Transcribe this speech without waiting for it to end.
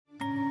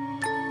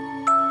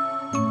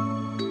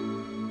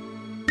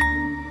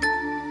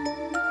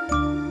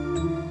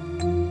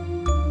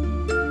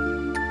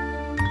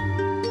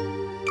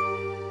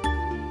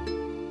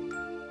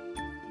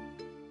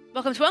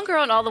Welcome to One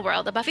Girl in All the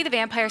World, a Buffy the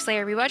Vampire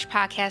Slayer rewatch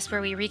podcast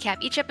where we recap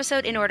each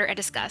episode in order and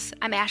discuss.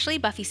 I'm Ashley,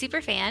 Buffy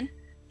superfan.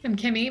 I'm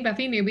Kimmy,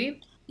 Buffy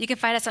newbie. You can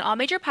find us on all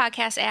major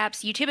podcast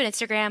apps, YouTube and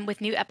Instagram,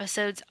 with new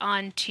episodes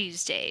on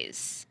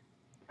Tuesdays.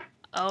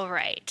 All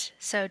right,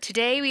 so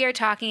today we are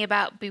talking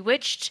about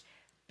Bewitched,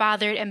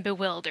 Bothered, and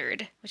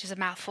Bewildered, which is a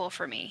mouthful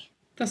for me.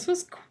 This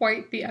was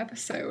quite the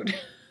episode.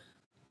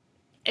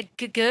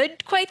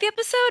 Quite the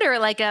episode, or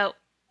like a...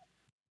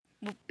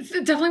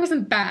 It definitely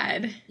wasn't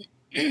bad.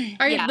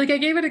 I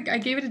gave it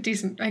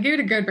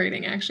a good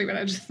rating actually, but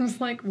I just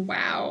was like,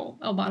 wow,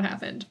 a lot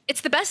happened.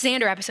 It's the best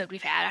Xander episode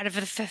we've had out of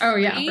the three. Oh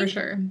yeah, for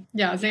sure.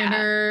 Yeah,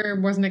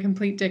 Xander wasn't a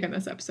complete dick in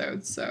this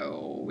episode,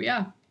 so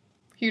yeah,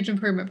 huge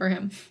improvement for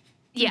him.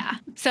 Yeah.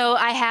 So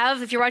I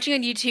have, if you're watching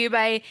on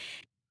YouTube,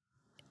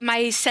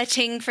 my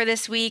setting for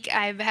this week,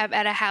 I have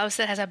at a house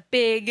that has a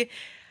big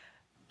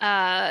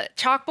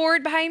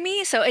chalkboard behind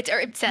me. So it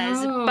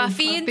says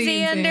Buffy and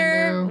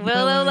Xander,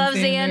 Willow loves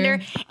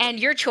Xander, and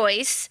your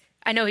choice.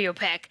 I know who you'll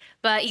pick,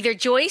 but either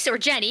Joyce or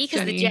Jenny,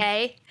 because the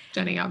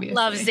Jenny obviously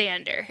loves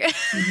Xander.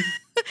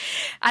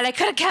 And I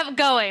could have kept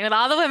going with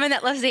all the women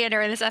that love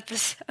Xander in this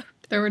episode.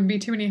 There would be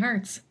too many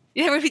hearts.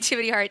 There would be too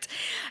many hearts.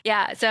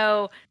 Yeah,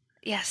 so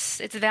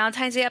yes, it's a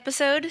Valentine's Day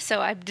episode,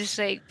 so I just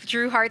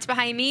drew hearts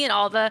behind me and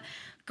all the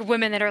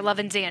women that are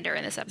loving Xander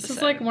in this episode. This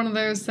is like one of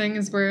those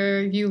things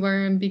where you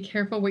learn, be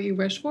careful what you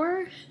wish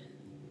for.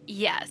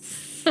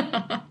 Yes.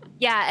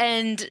 Yeah,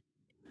 and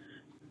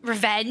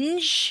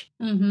revenge.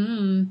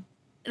 Mm-hmm.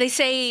 They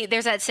say,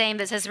 there's that saying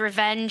that says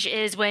revenge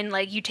is when,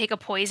 like, you take a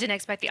poison and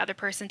expect the other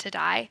person to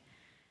die.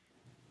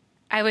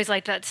 I always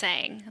liked that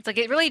saying. It's like,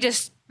 it really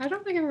just... I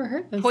don't think I've ever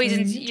heard that.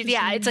 Poisons.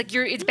 Yeah, it's like,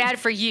 it's bad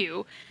for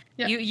you.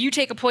 Yeah. You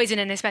take a poison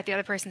and expect the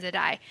other person to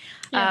die.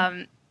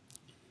 Yeah.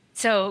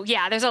 So,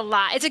 yeah, there's a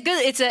lot.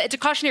 It's a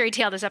cautionary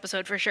tale, this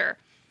episode, for sure.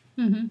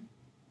 Mm-hmm.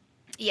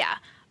 Yeah.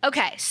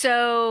 Okay,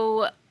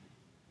 so...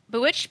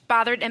 Bewitched,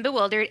 Bothered, and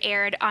Bewildered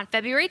aired on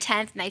February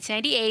 10th,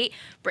 1998,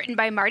 written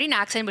by Marty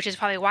Noxon, which is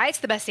probably why it's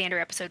the best Xander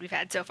episode we've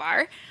had so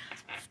far.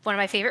 One of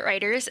my favorite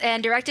writers,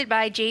 and directed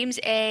by James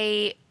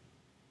A.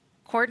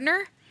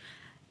 Cordner.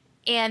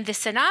 And the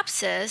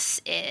synopsis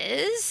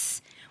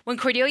is... When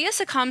Cordelia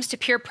succumbs to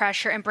peer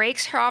pressure and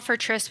breaks her off her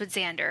tryst with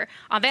Xander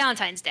on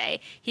Valentine's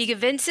Day, he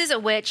convinces a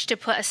witch to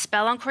put a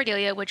spell on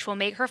Cordelia which will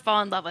make her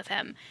fall in love with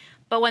him.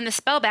 But when the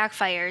spell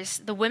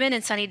backfires, the women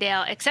in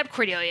Sunnydale, except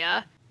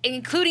Cordelia...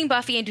 including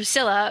Buffy and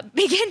Drusilla,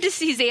 begin to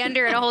see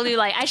Xander in a whole new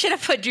light. I should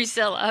have put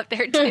Drusilla up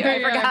there, too.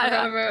 I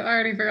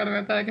already forgot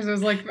about that, because it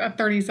was like a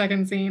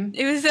 30-second scene.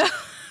 It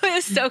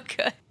was so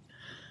good.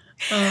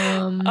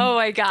 Oh,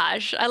 my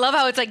gosh. I love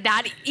how it's like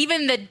not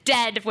even the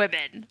dead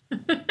women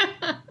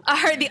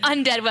are, the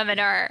undead women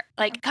are,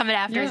 like, coming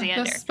after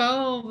Xander.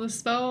 The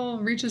spell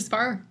reaches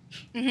far.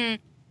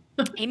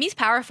 Mm-hmm. Amy's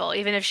powerful,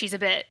 even if she's a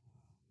bit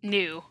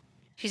new.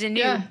 She's a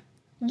new...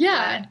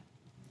 Yeah.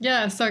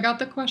 Yeah, so I got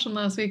the question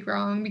last week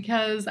wrong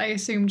because I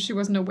assumed she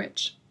wasn't a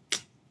witch.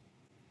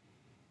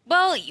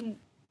 Well,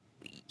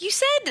 you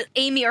said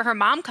Amy or her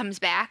mom comes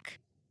back.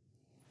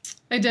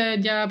 I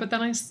did, yeah, but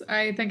then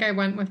I think I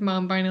went with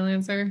mom final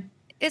answer.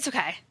 It's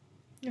okay.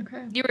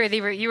 Okay. You were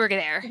there. You were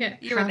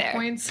there.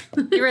 Points.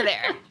 You were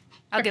there.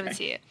 I'll give it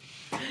to you.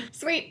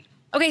 Sweet.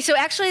 Okay, so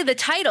actually the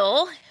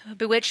title,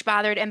 Bewitched,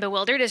 Bothered, and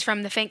Bewildered, is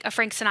from a Frank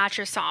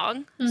Sinatra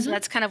song. Mm-hmm. So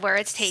that's kind of where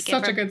it's taken.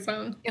 Such a good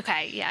song.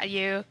 Okay, yeah,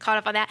 you caught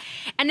up on that.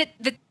 And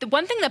the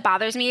one thing that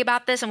bothers me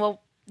about this, and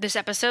this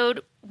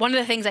episode, one of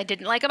the things I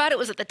didn't like about it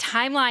was that the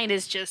timeline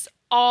is just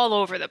all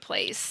over the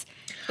place.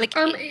 Like,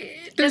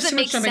 it doesn't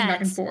make sense. Back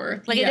and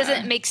forth. Like, it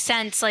doesn't make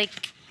sense. Like,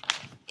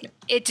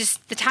 it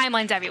just, the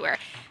timeline's everywhere.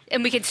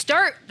 And we can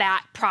start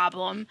that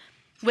problem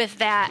with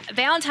that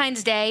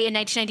Valentine's Day in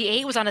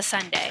 1998 was on a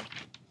Sunday.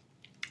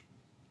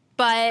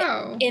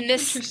 But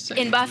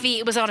in Buffy,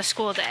 it was on a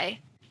school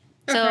day.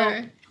 So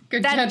okay.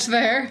 Good catch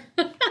there.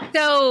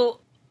 So,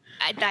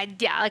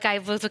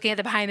 I was looking at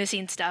the behind the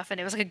scenes stuff, and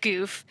it was like a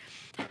goof.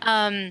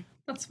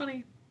 That's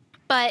funny.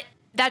 But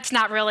that's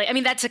not really. I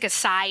mean, that's like a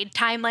side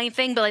timeline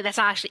thing, but like that's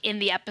not actually in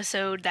the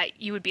episode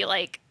that you would be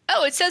like,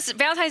 oh, it says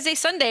Valentine's Day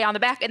Sunday in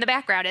the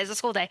background as a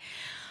school day.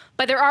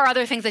 But there are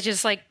other things that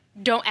just like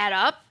don't add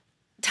up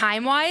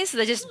time wise.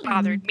 That just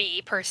bothered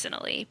me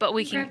personally. But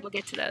we'll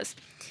get to those.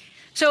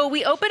 So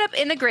we open up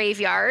in the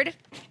graveyard,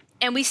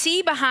 and we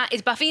see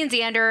is Buffy and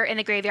Xander in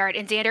the graveyard,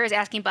 and Xander is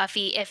asking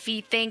Buffy if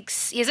he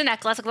thinks he has a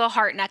necklace, like a little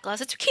heart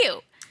necklace. It's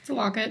cute. It's a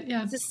locket,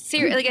 yeah. It's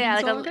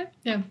a locket?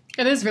 Yeah,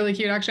 it is really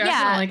cute, actually.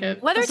 Yeah, I like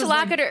it. Whether it's a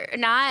locket or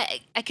not,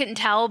 I couldn't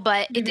tell,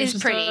 but it is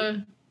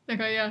pretty.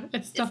 Okay, yeah,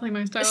 it's definitely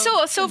my style.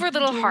 So a silver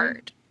little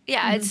heart.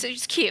 Yeah,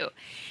 it's cute.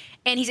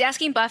 And he's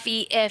asking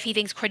Buffy if he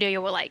thinks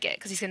Cordelia will like it,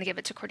 because he's going to give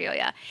it to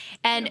Cordelia.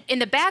 And in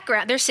the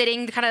background, they're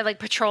sitting kind of like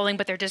patrolling,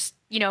 but they're just,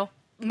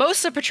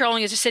 most of the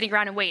patrolling is just sitting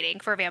around and waiting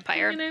for a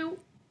vampire.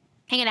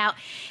 Hanging out.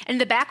 And in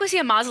the back we see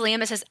a mausoleum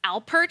that says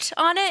Alpert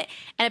on it.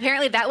 And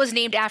apparently that was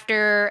named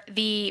after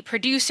the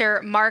producer,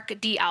 Mark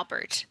D.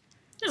 Alpert.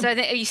 So I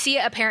think you see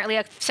it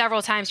apparently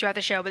several times throughout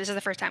the show, but this is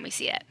the first time we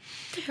see it.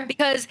 Okay.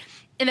 Because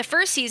in the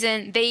first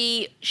season,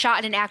 they shot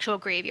in an actual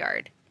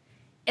graveyard.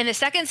 In the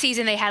second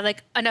season, they had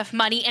like enough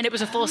money and it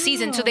was a full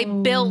season. So they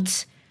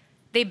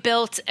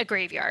built a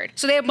graveyard.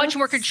 So they have much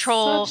more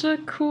control. Such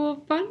a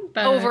cool fun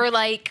fact. Over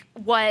like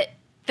what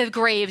the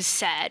graves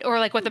said or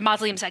like what the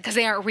mausoleum said, because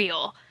they aren't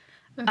real.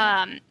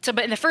 Okay.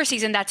 But in the first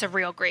season, that's a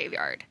real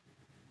graveyard.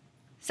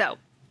 So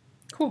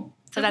cool.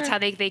 So that's how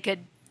they could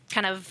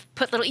kind of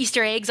put little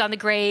Easter eggs on the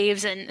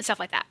graves and stuff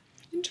like that.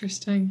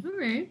 Interesting. All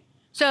right.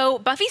 So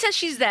Buffy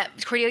says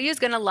that Cordelia is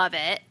going to love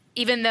it,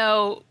 even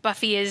though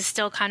Buffy is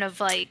still kind of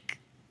like...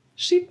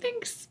 She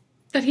thinks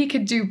that he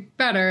could do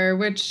better,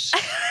 which... I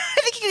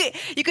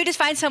think you could just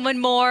find someone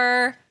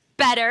more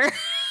better.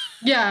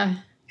 Yeah.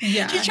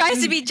 Yeah. She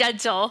tries to be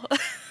gentle.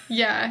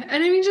 Yeah.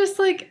 And I mean, just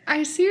like,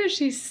 I see what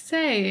she's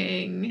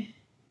saying.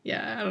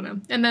 Yeah, I don't know.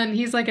 And then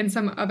he's like in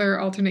some other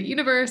alternate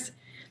universe.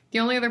 The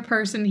only other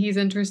person he's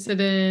interested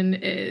in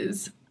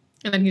is...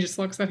 And then he just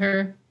looks at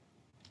her.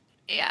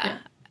 Yeah.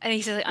 And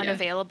he says like,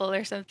 unavailable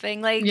or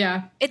something. Like,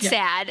 it's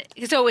sad.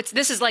 So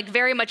this is like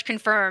very much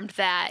confirmed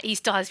that he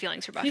still has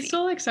feelings for Buffy. He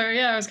still likes her.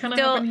 Yeah, I was kind of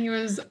hoping he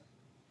was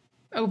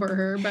over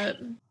her, but...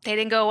 They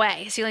didn't go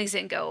away. His feelings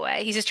didn't go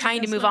away. He's just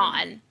trying to move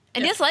on.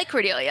 And he does like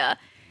Cordelia.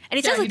 And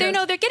he says like they're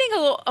getting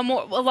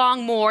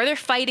along more. They're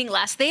fighting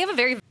less. They have a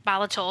very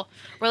volatile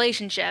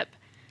relationship.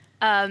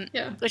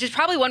 Which is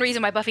probably one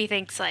reason why Buffy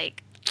thinks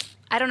like,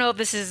 I don't know if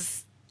this is...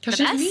 Because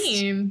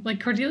she's mean. Like,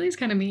 Cordelia's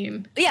kind of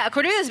mean. Yeah,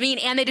 Cordelia's mean,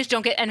 and they just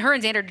don't get... And her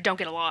and Xander don't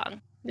get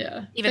along.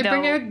 Yeah. They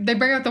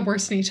bring out the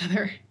worst in each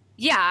other.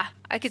 Yeah,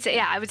 I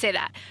would say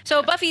that.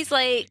 So Buffy's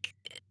like...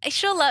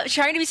 She'll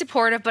trying to be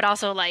supportive, but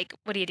also like,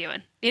 what are you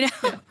doing? You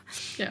know?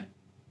 Yeah.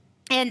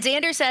 And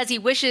Xander says he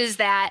wishes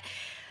that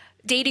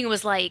dating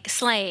was like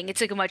slaying.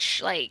 It's like a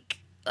much like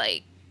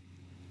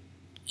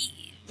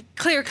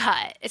clear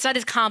cut. It's not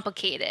as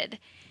complicated.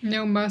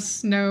 No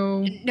muss,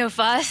 no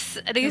fuss.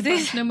 I think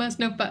no muss,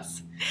 no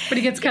fuss. But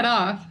he gets cut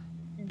off.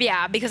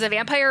 Yeah, because a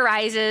vampire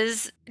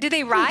rises. Do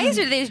they rise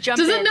or do they just jump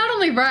in? Does it not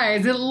only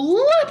rise, it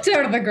leapt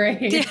out of the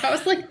grave. Yeah. I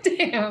was like,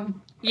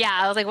 damn. Yeah,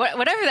 I was like,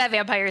 whatever that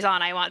vampire's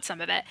on, I want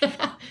some of it.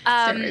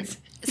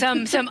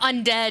 Some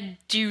undead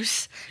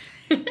juice.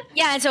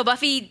 Yeah, and so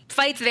Buffy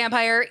fights the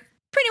vampire,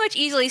 pretty much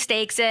easily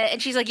stakes it,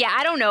 and she's like, yeah,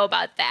 I don't know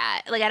about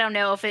that. Like, I don't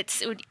know if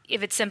it's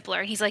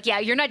simpler. And he's like, yeah,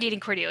 you're not dating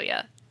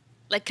Cordelia.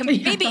 Like,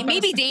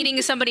 maybe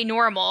dating somebody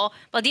normal,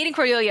 but dating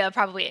Cordelia,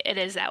 probably it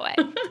is that way.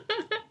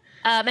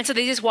 And so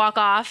they just walk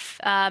off,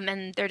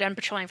 and they're done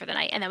patrolling for the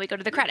night, and then we go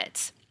to the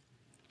credits.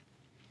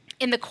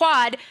 In the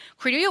quad,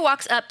 Cordelia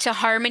walks up to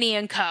Harmony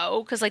and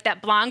Co. Because like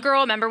that blonde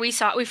girl, remember we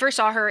first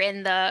saw her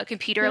in the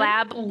computer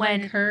lab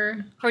when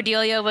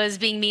Cordelia was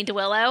being mean to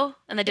Willow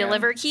and the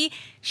deliver key.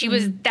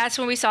 That's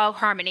when we saw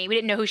Harmony. We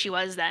didn't know who she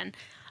was then.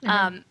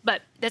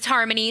 But that's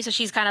Harmony. So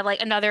she's kind of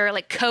like another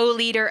like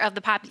co-leader of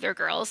the popular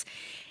girls.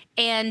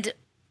 And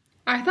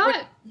I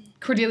thought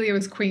Cordelia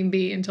was Queen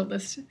Bee until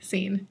this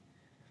scene.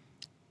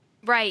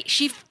 Right.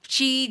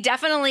 She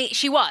definitely,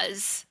 she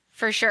was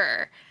for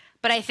sure.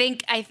 But I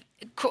think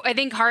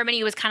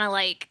Harmony was kind of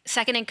like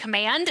second in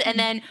command, and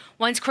then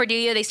once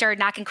they started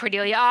knocking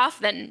Cordelia off,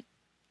 then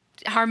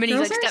Harmony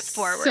like stepped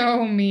forward.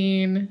 So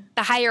mean.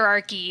 The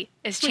hierarchy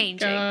is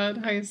changing. God,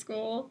 high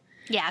school.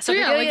 Yeah. So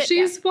like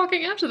she's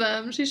walking after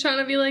them. She's trying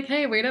to be like,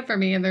 "Hey, wait up for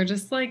me," and they're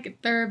just like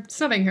they're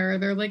snubbing her.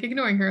 They're like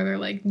ignoring her. They're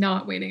like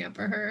not waiting up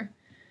for her.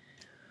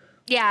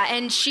 Yeah,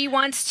 and she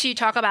wants to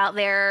talk about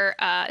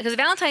because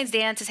Valentine's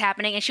dance is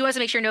happening, and she wants to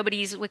make sure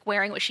nobody's like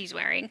wearing what she's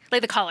wearing,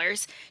 like the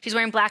colors. She's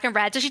wearing black and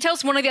red, so she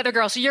tells one of the other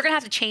girls, so you're going to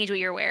have to change what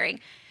you're wearing.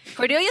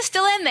 Cordelia's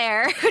still in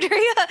there.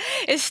 Cordelia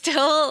is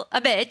still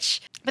a bitch.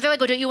 But they're like,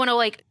 don't you want to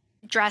like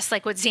dress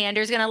like what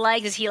Xander's going to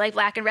like? Does he like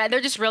black and red?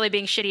 They're just really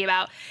being shitty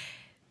about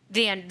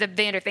the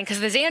Xander thing,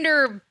 because the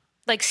Xander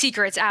like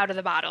secret's out of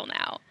the bottle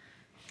now.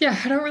 Yeah,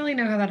 I don't really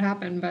know how that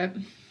happened, but...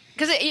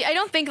 Because I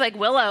don't think, like,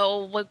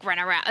 Willow would run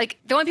around. Like,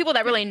 the only people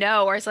that really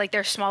know are, like,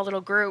 their small little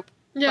group.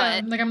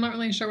 Yeah, like, I'm not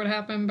really sure what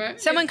happened, but...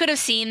 Someone could have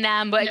seen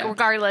them, but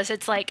regardless,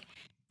 it's, like,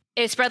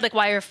 it spread like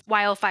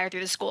wildfire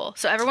through the school.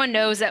 So everyone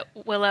knows that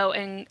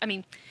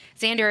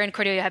Xander and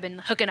Cordelia have been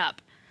hooking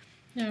up.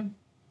 Yeah.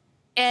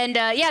 And,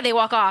 they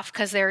walk off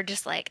because they're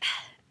just, like,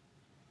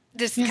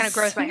 just kind of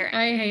gross by her.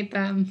 I hate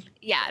them.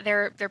 Yeah,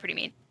 they're pretty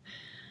mean.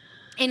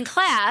 In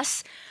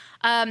class...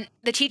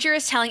 the teacher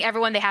is telling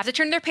everyone they have to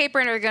turn their paper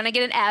in or they're going to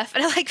get an F.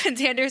 And I like when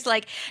Xander's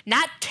like,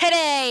 not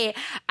today.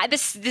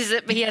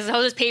 He has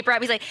his paper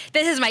up. He's like,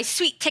 this is my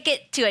sweet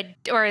ticket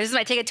this is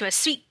my ticket to a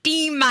sweet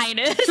D-.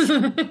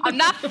 I'm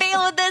not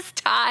failing this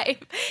time.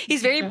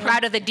 He's very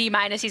proud of the D-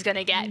 he's going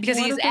to get because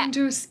he's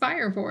to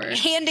aspire for it.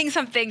 Handing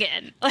something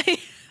in. Like,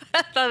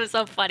 I thought it was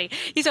so funny.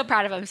 He's so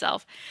proud of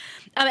himself.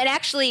 And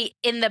actually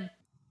in the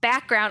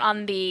background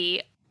on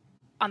the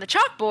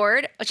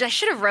chalkboard, which I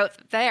should have wrote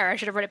there. I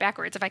should have wrote it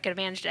backwards if I could have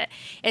managed it.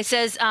 It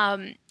says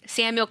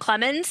Samuel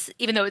Clemens,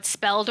 even though it's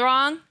spelled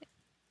wrong.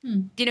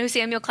 Do you know who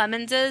Samuel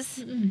Clemens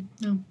is?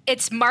 No.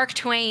 It's Mark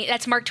Twain.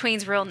 That's Mark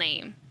Twain's real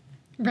name.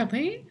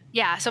 Really?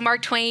 Yeah, so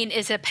Mark Twain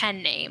is a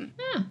pen name.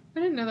 Yeah, I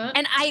didn't didn't know that.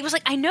 And I was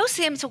like, I know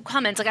Samuel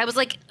Clemens. Like, I was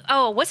like,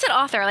 oh, what's that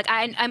author? Like,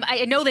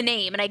 I know the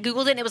name, and I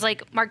googled it, and it was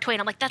like Mark Twain.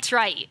 I'm like, that's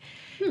right.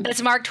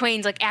 That's Mark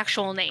Twain's like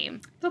actual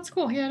name. That's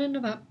cool. Yeah, I didn't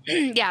know that.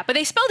 Yeah, but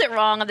they spelled it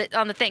wrong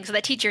on the thing, so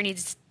that teacher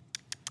needs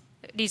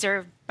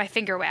her my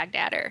finger wagged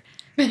at her.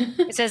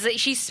 It says that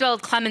she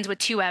spelled Clemens with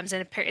 2 M's,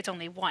 and it's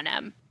only 1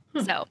 M.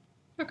 So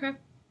okay.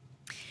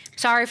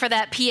 Sorry for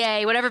that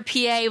PA. Whatever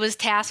PA was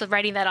tasked with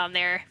writing that on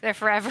there. They're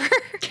forever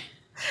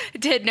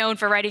known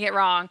for writing it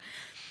wrong.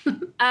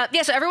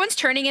 Yeah, so everyone's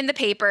turning in the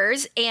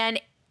papers,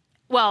 and,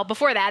 well,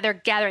 before that, they're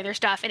gathering their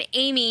stuff, and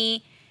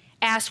Amy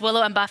asked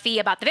Willow and Buffy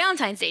about the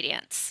Valentine's Day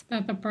dance.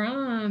 At the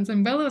bronze,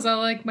 and Willow's all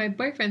like, my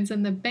boyfriend's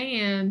in the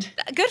band.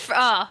 Good for,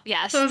 oh,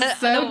 yes. That was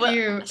so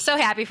cute. So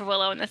happy for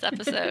Willow in this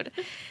episode.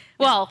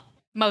 Well,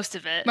 most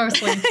of it.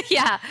 Mostly.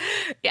 Yeah.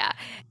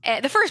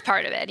 The first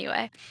part of it,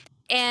 anyway.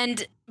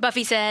 And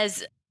Buffy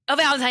says, oh,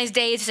 Valentine's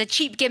Day is just a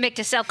cheap gimmick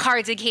to sell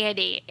cards and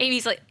candy.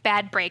 Amy's like,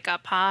 bad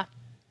breakup, huh?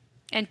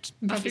 And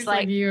Buffy's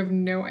like, you have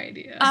no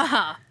idea.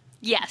 Uh-huh.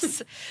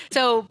 Yes.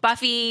 So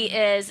Buffy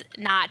is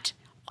not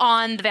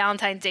on the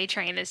Valentine's Day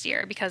train this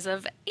year because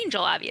of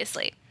Angel,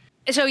 obviously.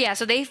 So yeah,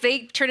 so they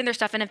turn in their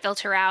stuff in and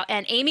filter out,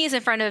 and Amy is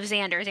in front of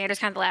Xander. Xander's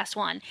kind of the last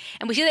one.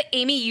 And we see that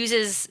Amy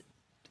uses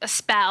a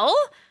spell,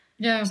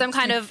 some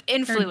kind of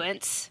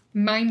influence.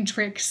 Mind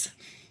tricks.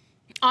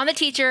 On the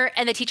teacher,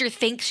 and the teacher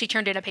thinks she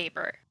turned in a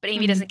paper, but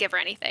Amy doesn't give her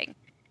anything.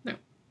 No.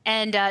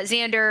 And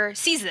Xander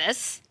sees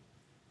this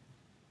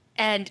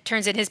and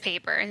turns in his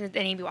paper, and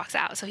then Amy walks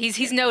out. So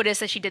he's noticed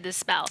that she did this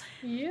spell.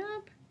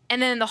 Yep.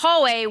 And then in the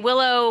hallway,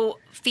 Willow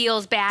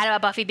feels bad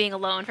about Buffy being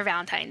alone for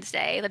Valentine's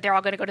Day, that they're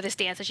all going to go to this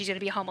dance, and she's going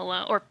to be home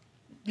alone, or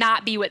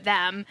not be with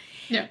them.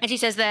 Yeah. And she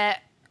says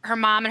that her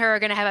mom and her are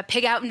going to have a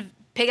pig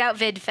out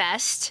vid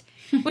fest,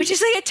 which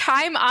is like a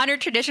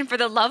time-honored tradition for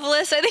the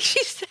loveless, I think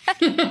she said.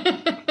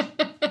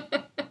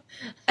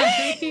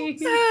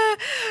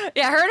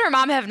 Yeah, her and her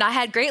mom have not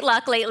had great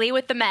luck lately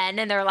with the men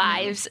in their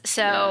lives,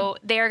 so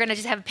they're going to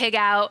just have a pig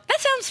out. That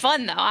sounds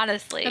fun, though,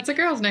 honestly. That's a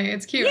girl's night.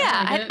 It's cute.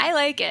 Yeah, I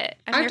like it.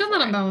 I've done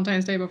that on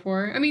Valentine's Day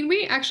before. I mean,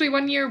 we actually,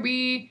 one year,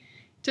 we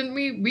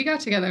got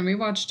together and we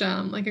watched,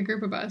 like, a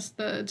group of us,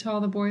 To All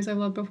the Boys I've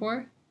Loved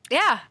Before.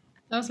 Yeah.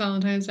 That was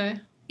Valentine's Day.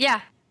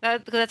 Yeah,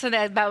 that's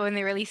about when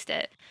they released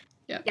it.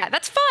 Yeah,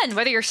 that's fun,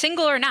 whether you're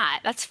single or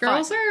not. That's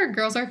fun.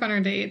 Girls are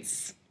funner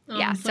dates.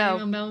 Yeah, so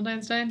on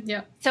Valentine's Day.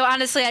 Yeah. So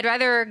honestly, I'd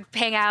rather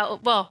hang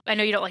out. Well, I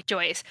know you don't like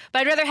Joyce, but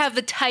I'd rather have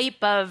the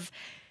type of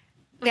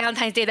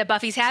Valentine's Day that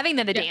Buffy's having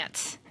than the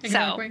dance.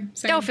 Exactly.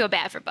 So don't feel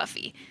bad for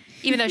Buffy,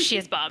 even though she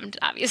is bummed,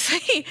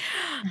 obviously.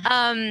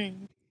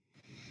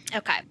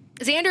 Okay.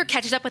 Xander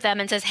catches up with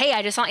them and says, "Hey,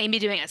 I just saw Amy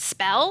doing a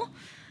spell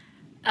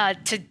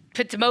to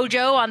put the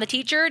mojo on the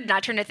teacher,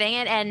 not turn the thing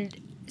in and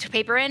to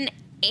paper in."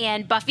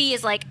 And Buffy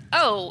is like,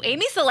 "Oh,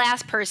 Amy's the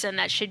last person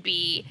that should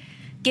be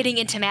getting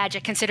into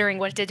magic, considering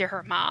what it did to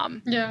her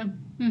mom." Yeah.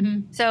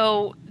 Mm-hmm.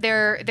 So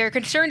they're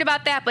concerned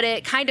about that, but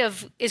it kind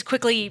of is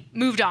quickly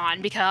moved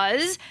on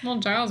because... Well,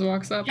 Giles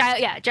walks up.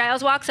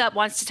 Giles walks up,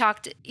 wants to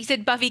talk to... He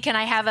said, "Buffy, can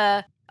I have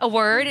a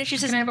word?" And she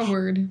says... Can I have a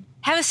word?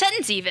 Have a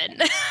sentence, even.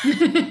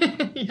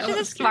 Yeah, she's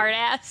a smart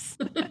ass.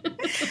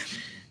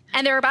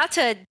 And they're about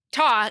to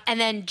talk, and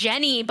then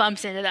Jenny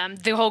bumps into them,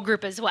 the whole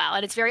group as well,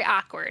 and it's very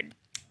awkward.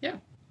 Yeah.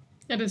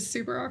 It is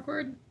super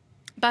awkward.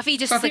 Buffy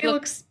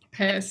looks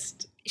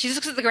pissed. She just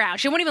looks at the ground.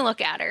 She won't even look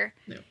at her.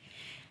 No.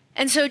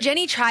 And so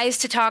Jenny tries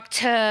to talk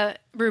to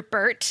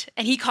Rupert,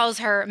 and he calls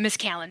her Miss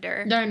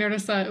Calendar. Yeah, I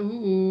noticed that.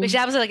 Ooh. Which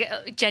that was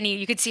like, Jenny,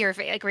 you could see her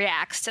like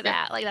reacts to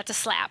that. Like, that's a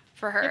slap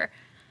for her.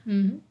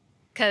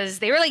 Because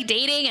they were like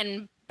dating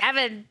and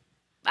having...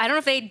 I don't know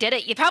if they did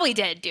it. You probably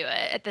did do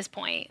it at this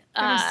point.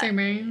 I'm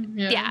assuming.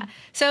 Yeah.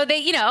 So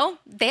they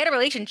had a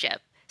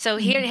relationship. So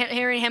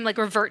hearing him like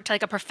revert to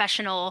like a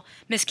professional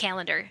Miss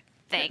Calendar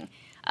thing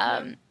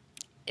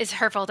is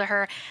hurtful to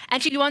her.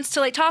 And she wants to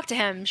like talk to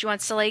him. She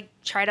wants to like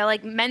try to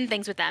like mend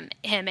things with him.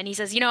 And he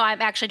says, I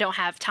actually don't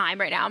have time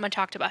right now. I'm going to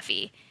talk to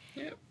Buffy.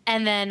 Yep.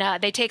 And then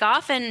they take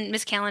off, and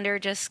Miss Calendar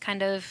just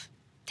kind of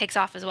takes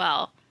off as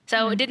well.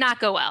 So it did not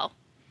go well.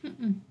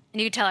 And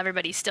you could tell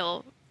everybody's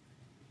still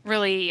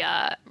really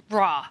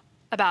raw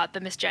about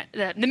the Miss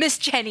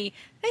Jenny.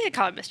 I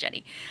call her Miss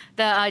Jenny.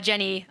 The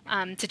Jenny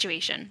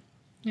situation.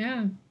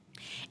 Yeah.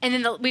 And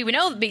then we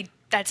know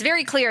that's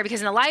very clear because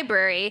in the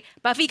library,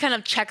 Buffy kind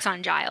of checks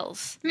on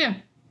Giles. Yeah.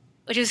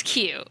 Which is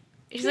cute.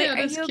 She's like,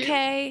 "Are you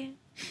okay?"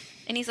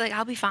 And he's like,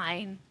 "I'll be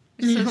fine."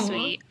 Which is so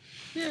sweet.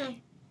 Yeah.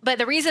 But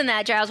the reason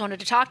that Giles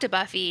wanted to talk to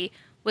Buffy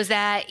was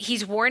that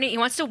he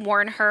wants to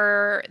warn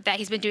her that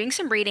he's been doing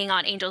some reading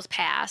on Angel's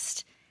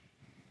past,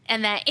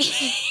 and that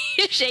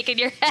you're shaking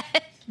your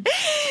head.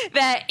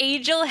 That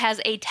Angel has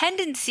a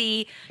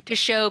tendency to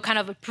show kind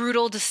of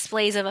brutal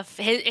displays of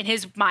in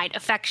his mind,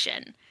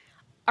 affection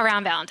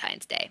around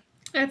Valentine's Day.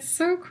 It's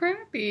so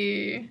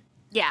crappy.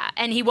 Yeah,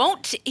 and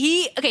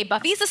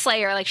Buffy's the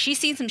Slayer. Like, she's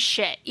seen some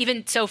shit,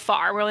 even so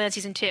far. We're only on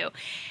season 2.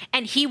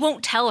 And he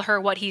won't tell her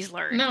what he's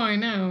learned. No, I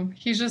know.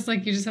 He's just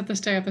like, you just have to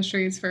stay off the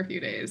streets for a few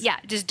days. Yeah,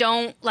 just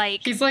don't,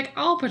 like... He's like,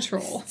 I'll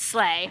patrol.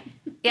 Slay.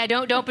 Yeah,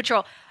 don't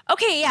patrol.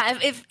 Okay, yeah.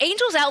 If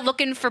Angel's out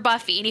looking for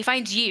Buffy and he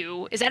finds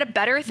you, is that a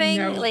better thing?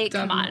 No, Like,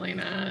 come on.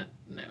 definitely not.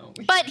 No.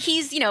 But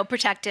he's,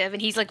 protective,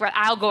 and he's like,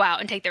 I'll go out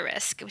and take the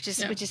risk, which is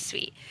Yeah.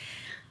 sweet.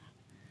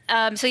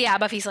 So yeah,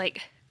 Buffy's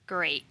like,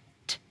 great.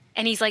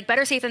 And he's like,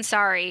 better safe than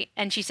sorry.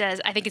 And she says,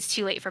 I think it's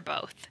too late for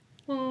both.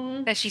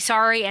 Aw. That she's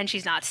sorry and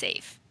she's not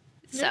safe.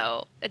 Yeah.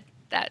 So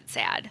that's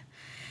sad.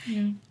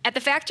 Yeah. At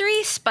the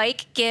factory,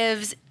 Spike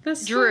gives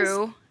This Drew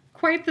was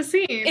quite the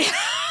scene.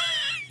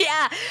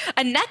 yeah,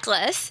 a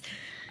necklace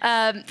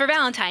for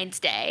Valentine's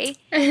Day.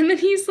 And then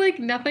he's like,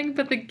 nothing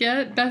but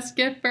the best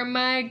gift for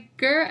my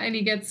girl. And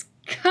he gets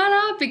cut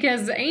off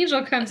because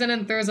Angel comes in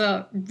and throws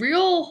a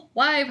real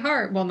live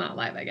heart. Well, not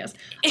live, I guess.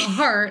 A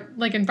heart,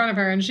 like, in front of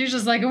her. And she's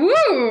just like,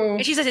 woo!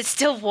 And she says, it's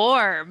still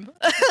warm.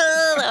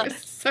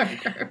 It's so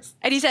gross.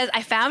 And he says,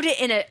 I found it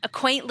in a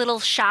quaint little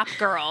shop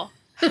girl.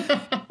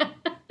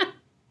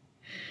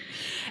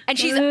 And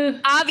she's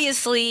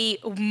obviously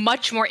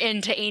much more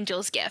into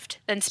Angel's gift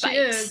than Spike's.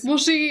 She is.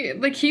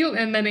 Well,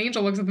 and then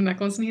Angel looks at the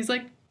necklace and he's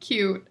like,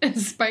 cute. And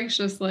Spike's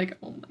just like,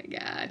 oh my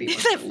god, he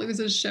wants to lose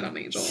his shit on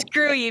Angel.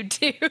 Screw you,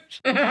 dude.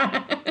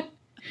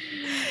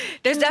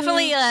 There's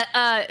definitely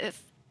a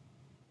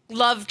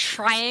love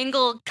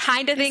triangle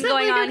kind of thing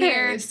going on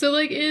here. So,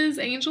 like, is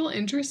Angel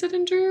interested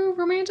in Drew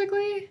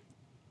romantically?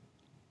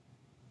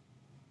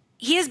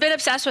 He has been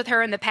obsessed with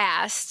her in the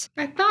past.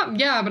 I thought,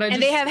 yeah, but And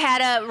they have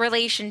had a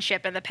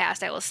relationship in the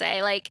past, I will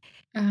say. Like,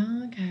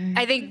 okay.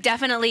 I think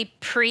definitely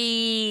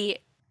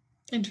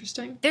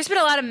Interesting. There's been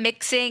a lot of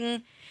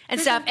mixing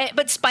and stuff.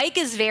 But Spike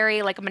is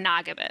very, like,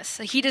 monogamous.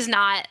 He does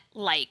not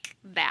like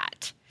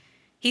that.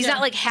 He's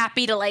not, like,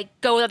 happy to, like,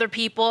 go with other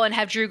people and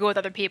have Drew go with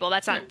other people.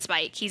 That's not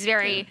Spike. He's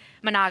very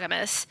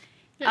monogamous.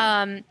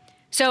 Yeah.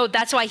 So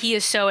that's why he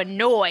is so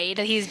annoyed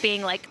that he's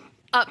being, like,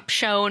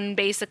 upshown,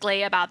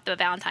 basically, about the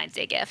Valentine's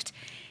Day gift.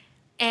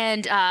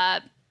 And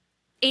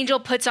Angel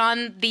puts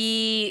on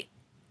the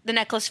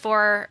necklace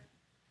for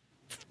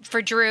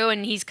Drew,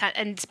 and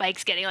and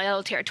Spike's getting, like, a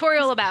little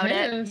territorial about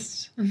it.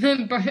 And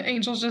then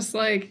Angel's just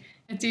like,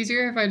 it's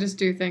easier if I just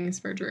do things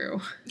for Drew.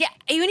 Yeah,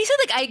 when he said,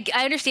 like,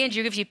 I understand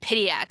Drew gives you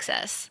pity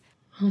access.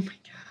 Oh my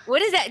god.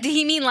 What is that? Did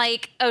he mean,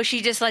 like, oh,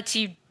 she just lets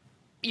you,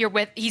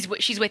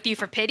 she's with you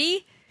for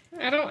pity?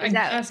 I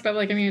guess, but,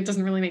 like, I mean, it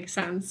doesn't really make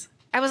sense.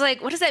 I was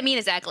like, what does that mean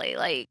exactly?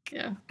 Like,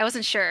 yeah. I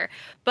wasn't sure.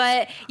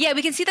 But yeah,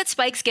 we can see that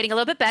Spike's getting a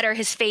little bit better.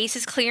 His face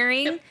is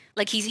clearing. Yep.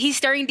 Like, he's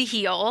starting to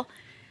heal.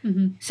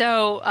 Mm-hmm.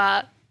 So,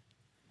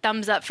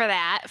 thumbs up for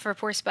that, for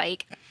poor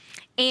Spike.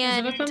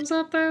 And is it a thumbs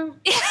up, though?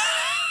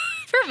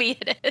 For me,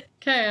 it is.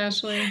 Okay,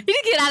 Ashley. You need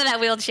to get out of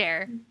that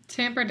wheelchair.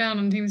 Tamper down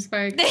on Team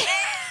Spike.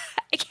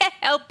 I can't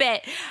help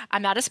it.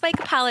 I'm not a Spike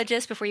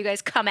apologist before you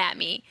guys come at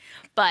me,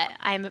 but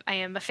I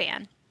am a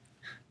fan.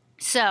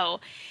 So,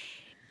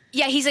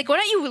 yeah, he's like, why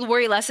don't you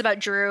worry less about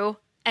Drew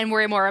and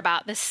worry more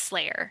about this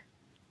Slayer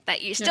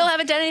that you still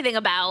haven't done anything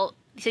about.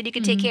 He said you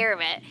could take care of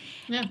it.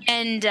 Yeah.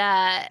 And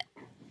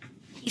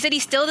he said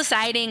he's still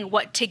deciding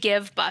what to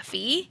give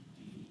Buffy.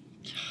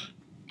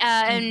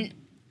 And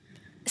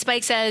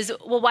Spike says,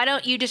 well, why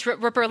don't you just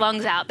rip her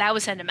lungs out? That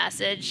would send a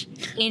message.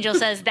 Angel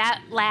says,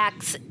 that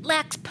lacks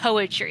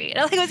poetry. And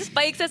I like what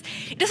Spike says,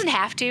 it doesn't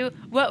have to.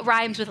 What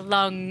rhymes with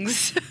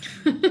lungs?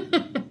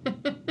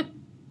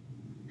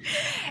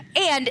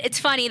 And it's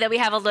funny that we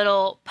have a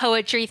little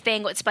poetry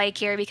thing with Spike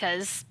here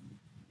because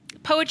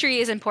poetry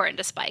is important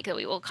to Spike, that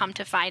we will come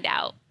to find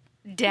out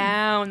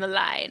down the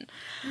line.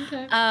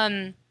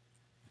 Okay.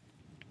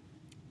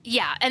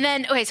 Yeah, and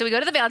then, okay, so we go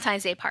to the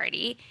Valentine's Day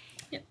party.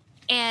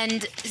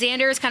 And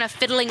Xander is kind of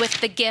fiddling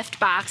with the gift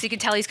box. You can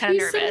tell he's kind of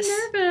nervous.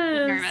 So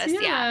nervous.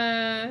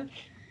 Yeah.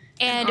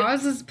 And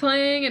Oz is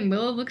playing, and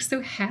Willow looks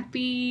so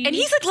happy. And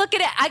he's like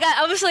looking at.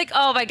 I was like,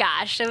 oh my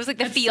gosh, it was like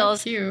the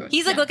feels. So cute.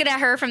 He's like looking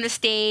at her from the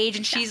stage,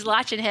 and she's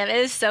watching him. It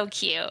is so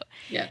cute.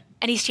 Yeah.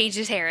 And he's changed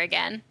his hair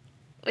again,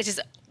 which is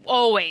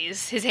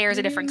always his hair is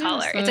a different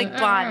color. It's like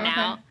blonde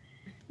now.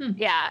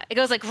 Yeah, it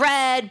goes like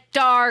red,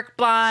 dark,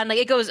 blonde. Like,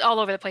 it goes all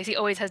over the place. He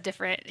always has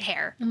different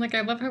hair. And, like,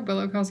 I love how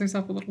Willow calls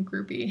herself a little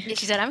groupie. Yeah,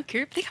 she said, I'm a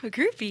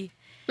groupie.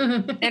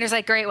 And it's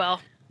like, great, Will.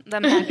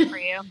 I'm happy for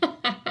you.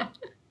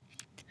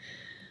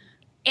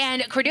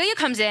 And Cordelia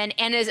comes in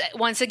and is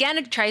once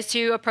again tries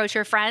to approach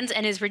her friends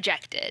and is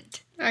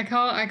rejected. I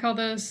call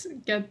this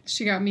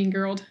she got mean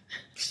girled.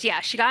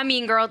 Yeah, she got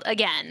mean girled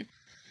again.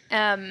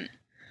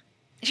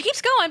 She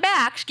keeps going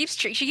back. She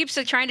keeps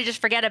like, trying to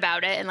just forget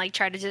about it and like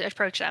try to just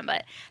approach them,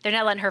 but they're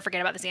not letting her forget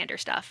about the Xander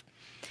stuff.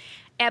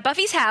 At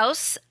Buffy's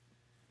house,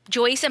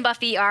 Joyce and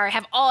Buffy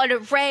have all an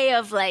array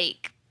of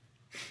like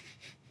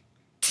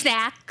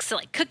snacks,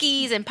 like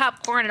cookies and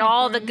popcorn and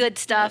all the good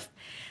stuff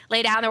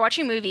laid out. And they're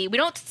watching a movie. I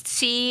don't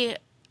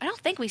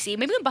think we see.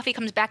 Maybe when Buffy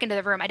comes back into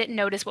the room, I didn't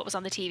notice what was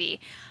on the TV.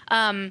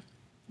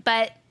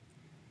 But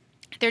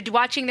they're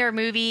watching their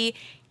movie,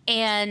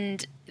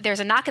 and there's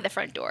a knock at the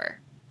front door.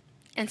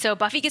 And so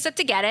Buffy gets up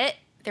to get it.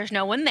 There's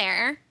no one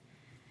there.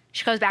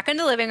 She goes back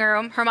into the living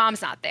room. Her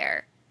mom's not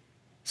there.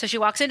 So she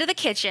walks into the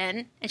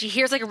kitchen, and she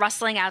hears like a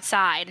rustling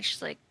outside. And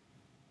she's like,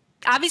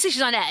 obviously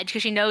she's on edge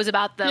because she knows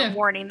about the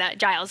warning that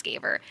Giles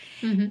gave her.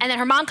 And then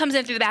her mom comes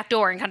in through the back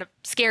door and kind of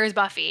scares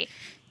Buffy.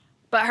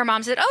 But her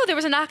mom said, oh, there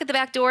was a knock at the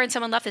back door and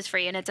someone left this for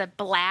you. And it's a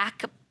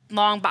black,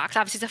 long box.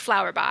 Obviously, it's a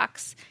flower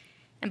box.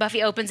 And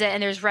Buffy opens it,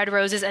 and there's red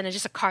roses, and it's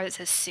just a card that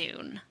says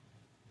soon.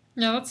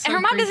 No, that's so And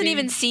her mom creepy. doesn't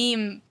even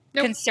seem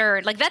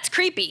concerned. Like, that's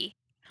creepy.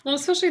 Well,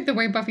 especially the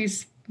way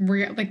Buffy's...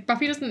 Like,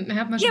 Buffy doesn't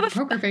have much of a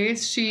poker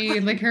face.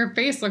 She, like, her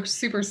face looks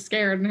super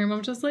scared, and her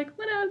mom's just like,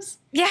 what else?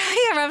 Yeah,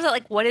 her mom's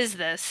like, what is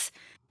this?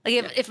 Like,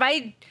 if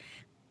my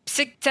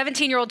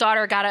 17-year-old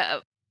daughter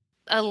got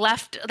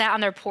left that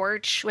on their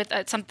porch with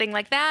something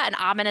like that, an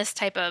ominous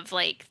type of,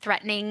 like,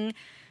 threatening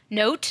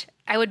note,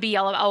 I would be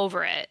all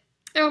over it.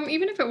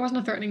 Even if it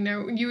wasn't a threatening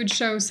note, you would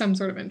show some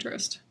sort of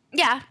interest.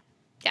 Yeah.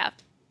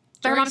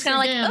 But her mom's kind of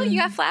like, oh, you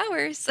got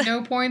flowers.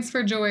 No points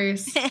for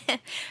Joyce.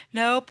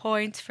 No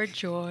points for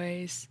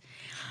Joyce.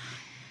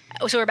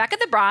 So we're back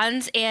at the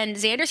Bronze, and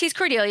Xander sees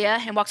Cordelia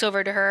and walks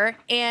over to her,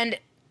 and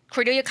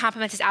Cordelia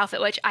compliments his outfit,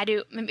 which I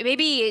do.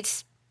 Maybe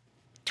it's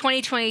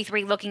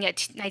 2023 looking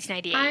at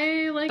 1998.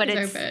 I like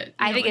his outfit.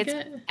 I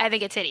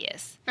think it's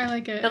hideous. I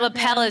like it. The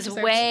lapel is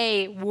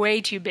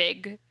way too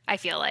big, I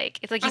feel like.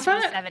 It's like he's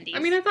from the 70s. I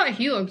mean, I thought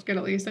he looked good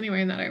at least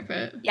anyway in that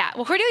outfit. Yeah,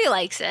 well, Cordelia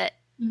likes it.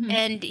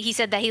 And he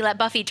said that he let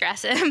Buffy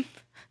dress him.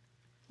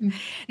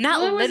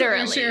 Not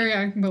literally.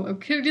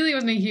 Cordelia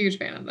wasn't a huge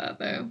fan of that,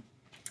 though.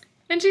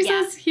 And she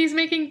says he's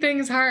making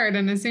things hard,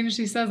 and as soon as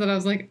she says it, I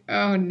was like,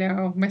 oh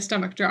no, my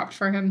stomach dropped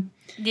for him.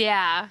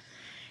 Yeah.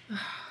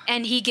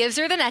 And he gives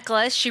her the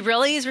necklace. She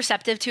really is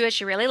receptive to it.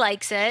 She really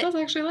likes it. She does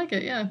actually like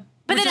it, yeah.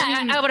 But then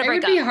I want to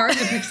break up. It would be hard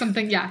to pick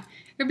something, It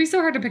would be so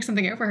hard to pick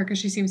something out for her because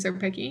she seems so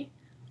picky.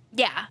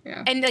 Yeah.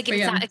 And like if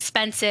it's not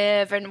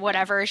expensive and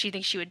whatever, she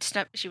thinks she would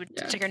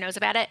stick her nose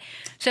about it.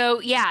 So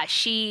yeah,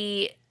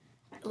 she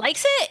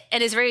likes it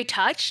and is very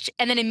touched,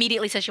 and then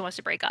immediately says she wants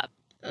to break up.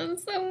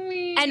 That's so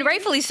mean. And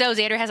rightfully so.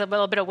 Xander has a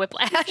little bit of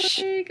whiplash.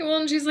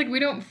 And she's like,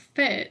 we don't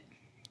fit.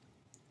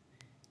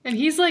 And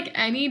he's like,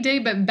 any day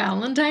but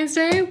Valentine's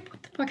Day?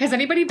 What the fuck? Has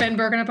anybody been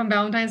broken up on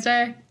Valentine's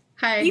Day?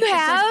 Hi. You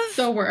have?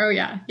 Oh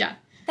yeah.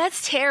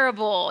 That's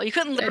terrible. You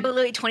couldn't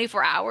literally wait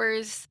 24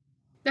 hours.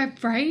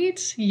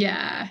 Right?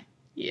 Yeah.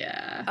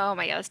 Oh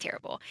my God, that's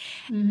terrible.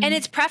 And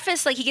it's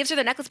prefaced, like, he gives her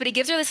the necklace, but he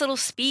gives her this little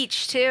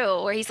speech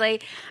too, where he's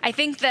like, I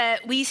think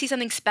that we see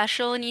something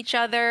special in each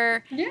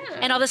other. Yeah.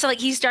 And all this, like,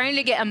 he's starting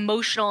to get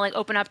emotional, like,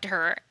 open up to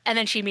her, and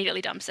then she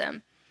immediately dumps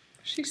him.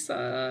 She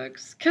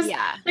sucks. Because,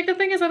 like, the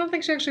thing is, I don't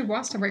think she actually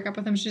wants to break up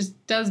with him. She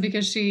just does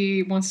because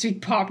she wants to be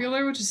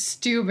popular, which is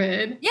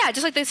stupid. Yeah,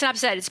 just like the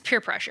synopsis said, it's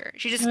peer pressure.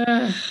 She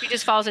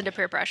just falls into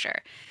peer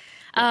pressure.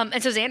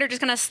 And so Xander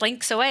just kind of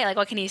slinks away. Like,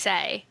 what can he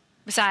say?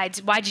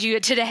 Besides, why'd you do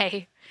it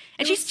today?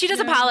 And she does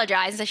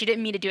apologize and says she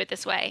didn't mean to do it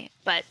this way.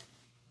 But,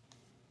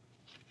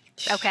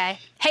 okay.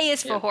 Hay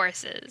is for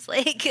horses.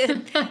 Like,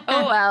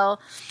 oh well.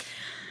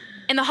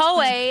 In the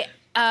hallway,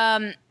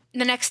 the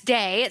next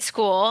day at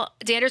school,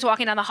 Xander's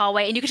walking down the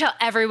hallway, and you can tell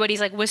everybody's,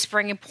 like,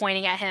 whispering and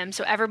pointing at him.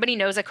 So everybody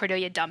knows that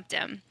Cordelia dumped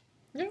him.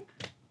 Yep.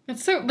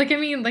 It's so, like, I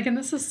mean, like, and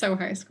this is so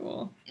high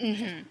school.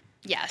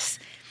 Yes.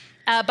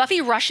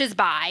 Buffy rushes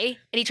by,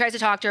 and he tries to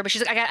talk to her, but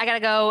she's like, I gotta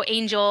go,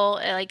 Angel.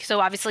 Like, so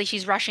obviously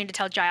she's rushing to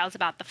tell Giles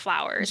about the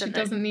flowers. And she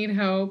doesn't need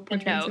help,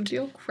 which makes him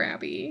feel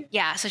crabby.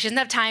 Yeah, so she doesn't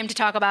have time to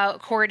talk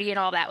about Cordy and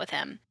all that with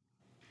him.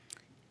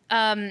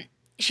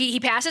 He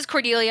passes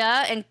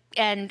Cordelia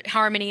and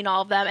Harmony and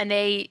all of them, and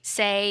they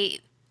say,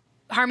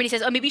 Harmony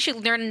says, oh, maybe you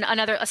should learn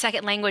a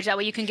second language, that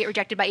way you can get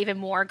rejected by even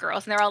more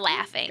girls. And they're all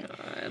laughing.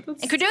 God,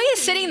 and Cordelia's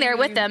sitting there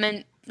with them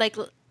and, like,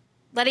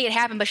 letting it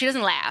happen, but she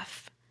doesn't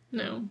laugh.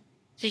 No.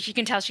 So you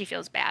can tell she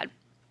feels bad.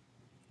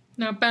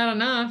 Not bad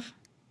enough.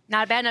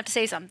 Not bad enough to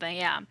say something,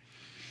 yeah.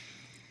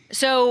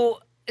 So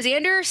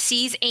Xander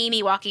sees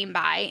Amy walking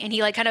by, and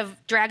he, like, kind of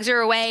drags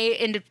her away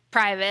into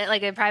private,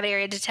 like a private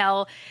area, to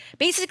tell.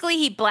 Basically,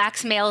 he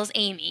blackmails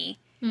Amy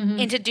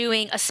into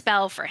doing a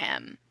spell for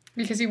him.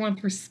 Because he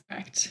wants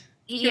respect.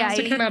 He wants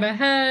to come out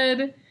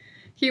ahead.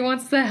 He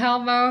wants the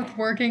Hellmouth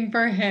working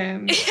for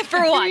him.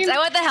 For once. I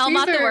want the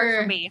Hellmouth to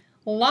work for me.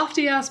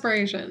 Lofty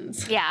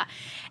aspirations. Yeah.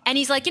 And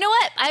he's like, you know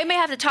what? I may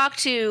have to talk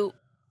to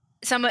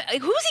someone.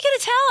 Like, who's he going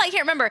to tell? I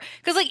can't remember.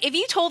 Because, like, if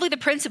you told, like, the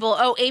principal,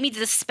 oh, Amy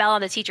did a spell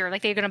on the teacher,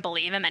 like, they're going to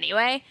believe him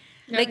anyway.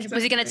 Yeah, like, exactly.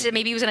 Was he going to,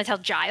 maybe he was going to tell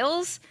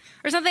Giles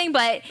or something?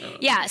 But,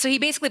 yeah, so he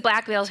basically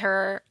blackmails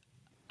her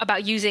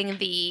about using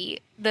the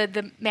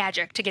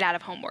magic to get out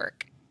of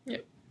homework.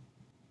 Yep.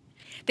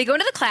 They go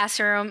into the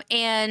classroom,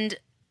 and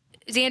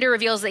Xander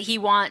reveals that he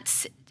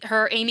wants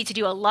Amy to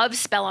do a love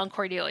spell on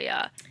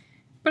Cordelia.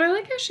 But I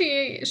like how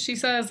she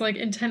says, like,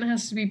 intent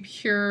has to be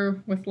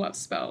pure with love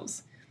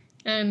spells.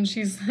 And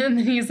then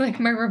he's like,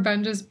 my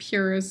revenge is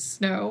pure as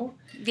snow.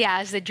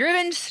 Yeah, it's the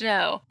driven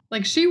snow.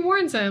 Like, she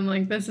warns him,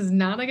 like, this is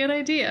not a good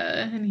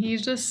idea. And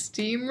he's just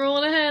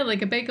steamrolling ahead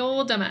like a big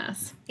old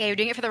dumbass. Yeah, you're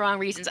doing it for the wrong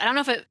reasons. I don't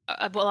know if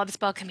a love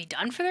spell can be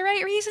done for the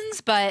right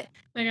reasons, but...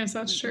 I guess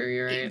that's true,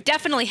 you're right.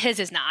 Definitely his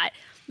is not.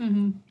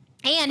 And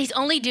he's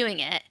only doing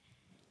it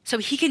so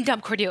he can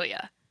dump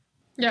Cordelia.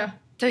 Yeah.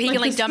 So he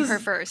can, like, dump her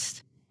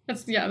first.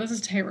 This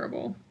is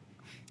terrible.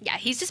 Yeah,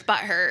 he's just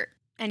butthurt,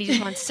 and he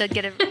just wants to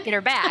get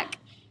her back.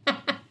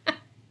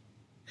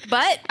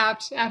 But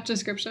apt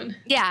description.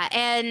 Yeah,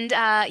 and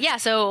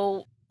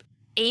so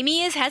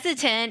Amy is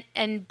hesitant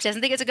and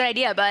doesn't think it's a good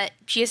idea, but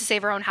she has to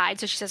save her own hide,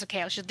 so she says,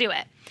 okay, she'll do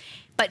it.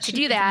 But to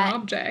do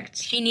that,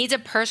 she needs a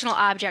personal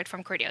object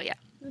from Cordelia.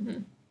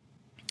 Mm-hmm.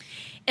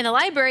 In the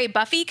library,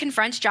 Buffy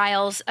confronts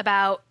Giles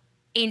about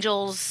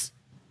Angel's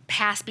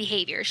past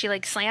behavior. She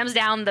like slams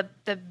down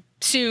the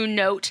soon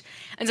note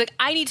and is like,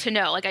 I need to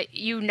know. Like,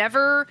 you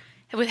never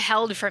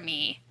withheld from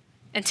me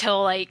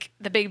until like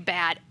the big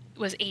bad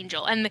was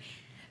Angel. And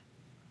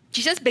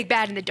she says big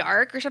bad in the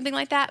dark or something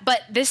like that.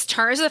 But this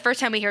is the first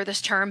time we hear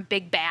this term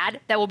big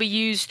bad that will be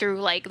used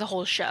through like the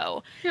whole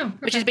show. Yeah, okay.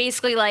 Which is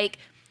basically like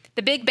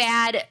the big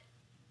bad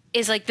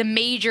is like the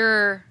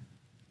major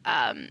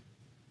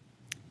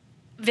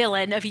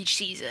villain of each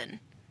season.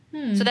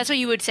 So that's what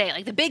you would say.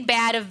 Like the big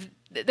bad of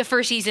the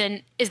first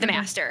season is the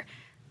Master.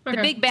 Okay.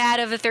 The big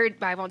bad of the third,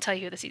 I won't tell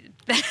you the season,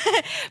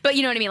 but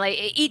you know what I mean? Like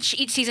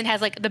each season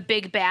has like the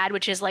big bad,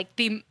 which is like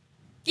the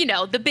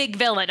big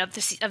villain of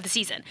the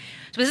season.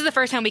 So this is the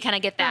first time we kind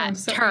of get that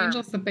term.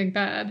 Angel's the big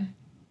bad.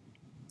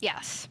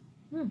 Yes.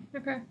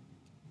 Okay.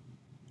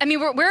 I mean,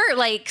 we're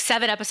like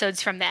 7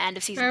 episodes from the end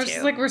of season 2.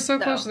 Just like, we're so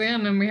close to the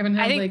end, and we haven't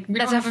had we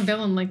don't have a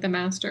villain like the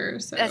Master.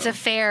 So. That's a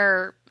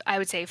fair, I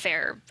would say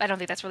fair. I don't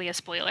think that's really a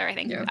spoiler. I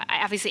think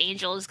obviously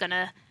Angel is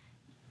gonna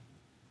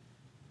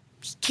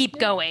keep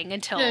going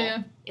until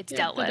it's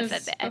dealt with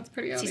at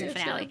the season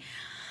finale.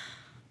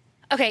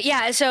 Yeah. Okay,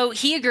 yeah. So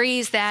he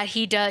agrees that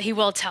he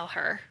will tell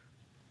her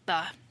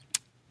the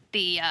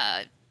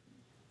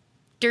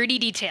dirty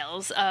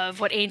details of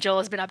what Angel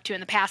has been up to in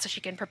the past, so she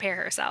can prepare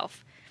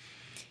herself.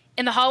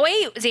 In the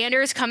hallway,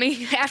 Xander is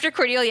coming after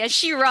Cordelia.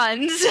 She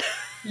runs.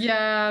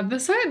 Yeah, the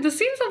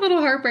scene's a little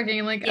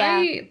heartbreaking. Like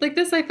I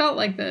felt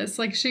like this.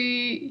 Like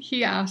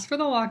he asked for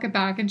the locket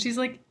back, and she's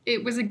like,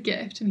 it was a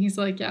gift, and he's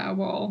like, yeah,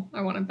 well,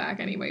 I want it back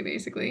anyway.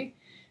 Basically,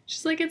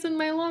 she's like, it's in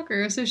my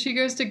locker, so she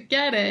goes to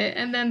get it,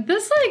 and then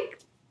this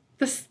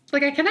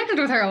I connected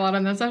with her a lot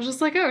on this. I was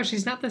just like, oh,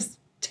 she's not this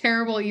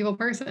terrible evil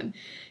person.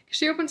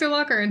 She opens her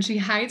locker and she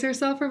hides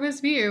herself from his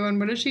view, and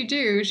what does she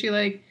do? She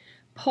like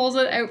pulls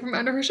it out from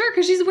under her shirt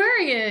because she's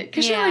wearing it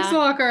because she likes the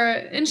locker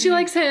and she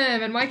likes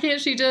him, and why can't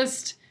she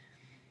just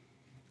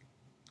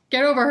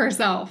get over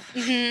herself?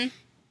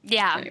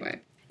 Yeah.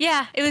 Anyway.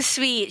 Yeah, it was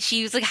sweet.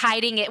 She was like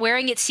hiding it,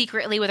 wearing it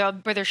secretly with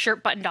her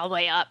shirt buttoned all the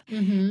way up.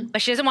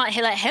 But she doesn't want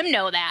to let him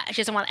know that.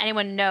 She doesn't want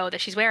anyone to know that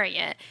she's wearing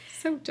it.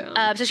 So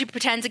dumb. So she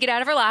pretends to get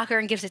out of her locker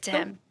and gives it to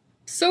him.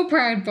 So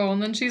prideful.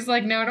 And then she's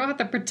like, no, I don't have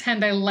to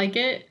pretend I like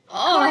it.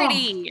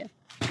 Already.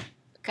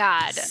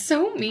 God.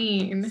 So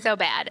mean. So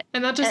bad.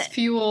 And that just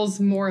fuels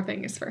more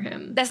things for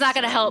him. That's not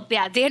going to help.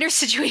 Yeah, Xander's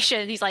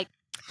situation, he's like,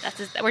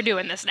 we're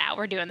doing this now.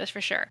 We're doing this for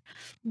sure.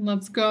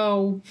 Let's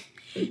go.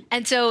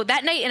 And so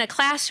that night in a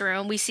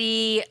classroom, we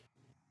see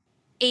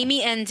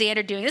Amy and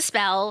Xander doing a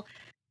spell.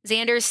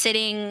 Xander's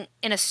sitting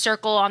in a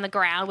circle on the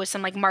ground with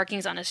some like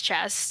markings on his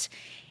chest.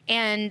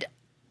 And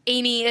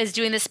Amy is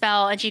doing the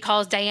spell, and she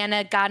calls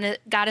Diana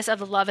goddess of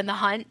the love and the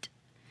hunt.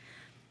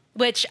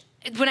 Which,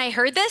 when I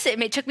heard this,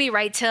 it took me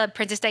right to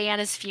Princess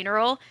Diana's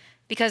funeral,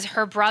 because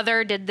her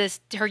brother did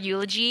her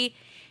eulogy,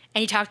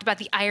 and he talked about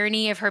the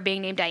irony of her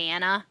being named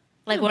Diana.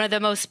 Like one of the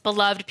most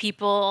beloved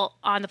people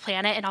on the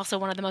planet, and also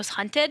one of the most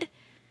hunted.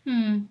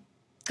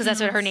 Because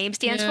that's what her name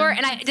stands for.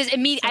 And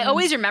I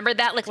always remembered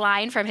that like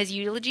line from his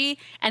eulogy,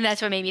 and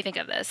that's what made me think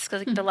of this,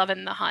 because like, the love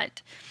and the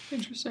hunt.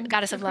 Interesting.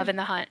 Goddess of love and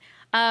the hunt.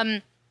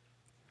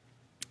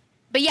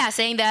 But yeah,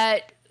 saying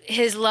that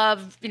his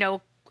love,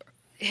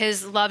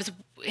 his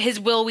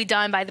will be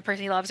done by the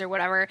person he loves or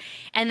whatever,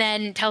 and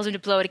then tells him to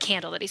blow out a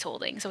candle that he's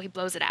holding, so he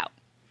blows it out.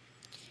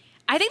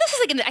 I think this is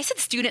like I said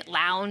student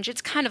lounge.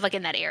 It's kind of like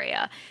in that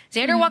area.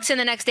 Xander walks in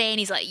the next day and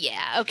he's like,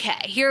 yeah, okay,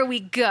 here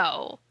we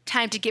go.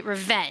 Time to get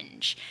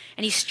revenge.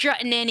 And he's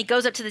strutting in. He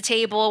goes up to the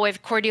table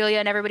with Cordelia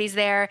and everybody's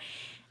there.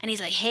 And he's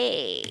like,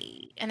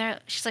 hey.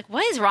 And she's like,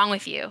 what is wrong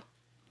with you?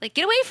 Like,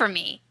 get away from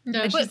me.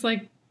 No, she's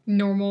like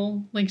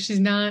normal. Like, she's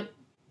not,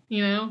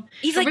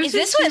 He's like, is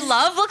this what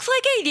love looks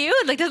like I do?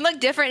 Like, doesn't look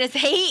different. It's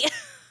hate.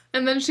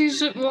 And then she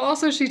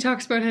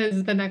talks about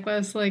the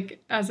necklace,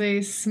 like, as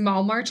a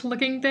small march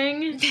looking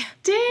thing.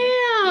 Damn!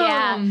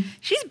 Yeah.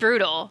 She's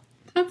brutal.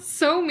 That's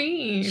so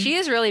mean. She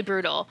is really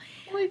brutal.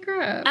 Holy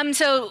crap.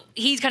 So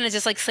he kind of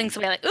just, like, slinks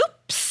away, like,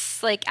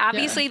 oops. Like,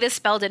 obviously this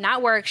spell did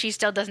not work. She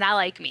still does not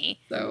like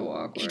me. So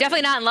awkward. She's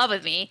definitely not in love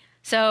with me.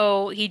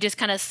 So he just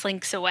kind of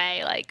slinks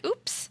away, like,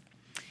 oops.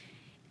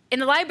 In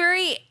the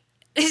library,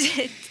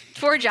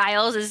 poor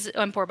Giles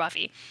poor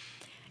Buffy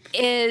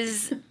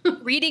is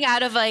reading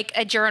out of like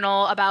a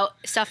journal about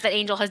stuff that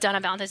Angel has done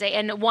on Valentine's Day.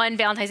 And one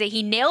Valentine's Day,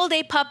 he nailed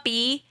a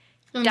puppy, ...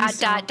 And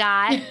Buffy's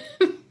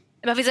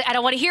like, I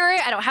don't want to hear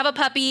it. I don't have a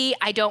puppy.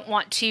 I don't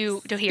want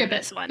to hear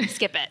this one.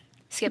 Skip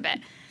it.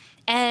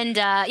 And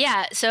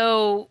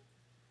so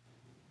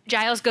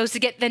Giles goes to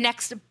get the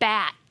next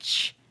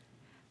batch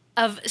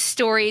of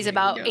stories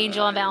about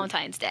Angel on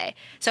Valentine's Day.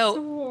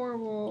 So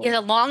horrible. he has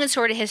a long and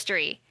sordid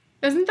history.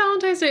 Isn't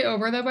Valentine's Day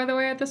over, though, by the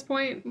way, at this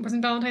point?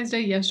 Wasn't Valentine's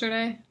Day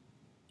yesterday?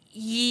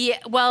 Yeah,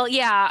 well,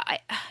 yeah,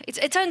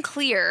 it's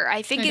unclear.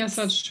 I think I guess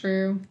that's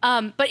true.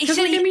 but he Because,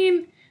 said like, I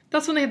mean,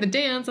 that's when they had the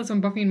dance. That's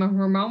when Buffy and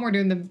her mom were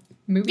doing the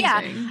movie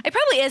thing. it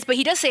probably is, but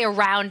he does say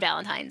around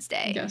Valentine's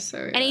Day. I guess so,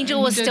 yeah. And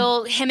Angel was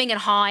still hemming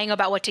and hawing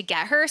about what to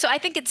get her, so I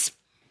think it's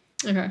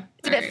a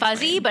bit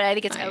fuzzy, but I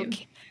think it's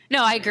okay.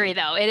 No, I agree,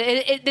 though.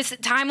 This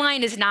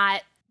timeline is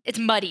not, it's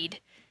muddied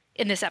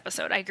in this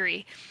episode. I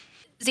agree.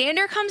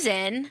 Xander comes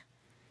in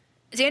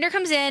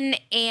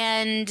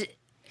and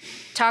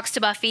talks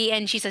to Buffy,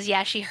 and she says,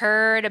 yeah, she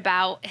heard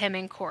about him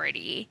and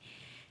Cordy,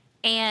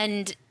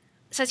 and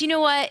says, you know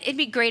what? It'd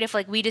be great if,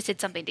 like, we just did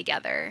something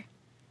together,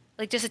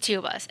 like, just the two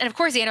of us. And, of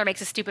course, Xander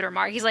makes a stupid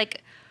remark. He's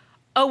like,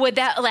 oh, would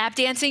that lap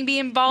dancing be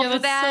involved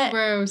with that? So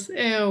gross.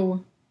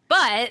 Ew.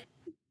 But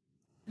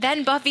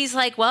then Buffy's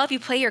like, well, if you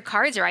play your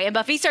cards right. And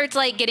Buffy starts,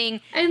 like,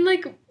 getting... And,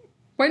 like,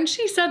 when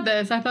she said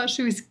this, I thought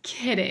she was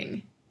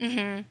kidding.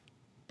 Mm-hmm.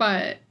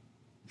 But...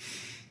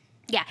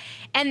 Yeah.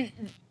 And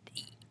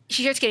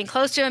she starts getting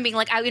close to him, being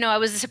like, I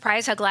was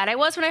surprised how glad I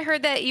was when I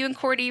heard that you and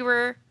Cordy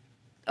were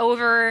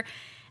over,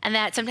 and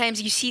that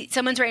sometimes you see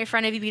someone's right in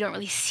front of you, but you don't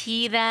really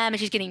see them, and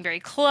she's getting very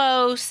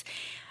close.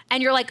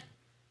 And you're like,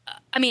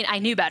 I mean, I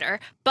knew better,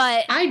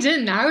 but... I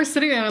didn't. I was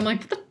sitting there, and I'm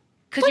like,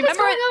 because you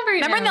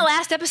remember in the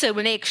last episode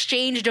when they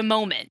exchanged a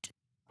moment?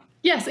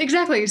 Yes,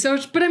 exactly. So,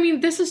 but I mean,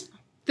 this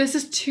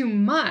is too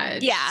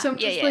much. Yeah. So I'm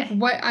just like,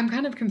 what? I'm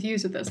kind of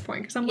confused at this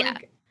point, because I'm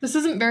like, this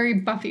isn't very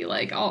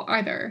Buffy-like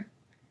either.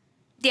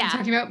 Yeah. You're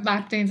talking about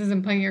lap dances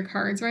and playing your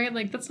cards, right?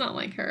 Like, that's not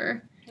like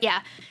her.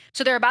 Yeah.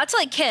 So they're about to,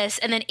 like, kiss,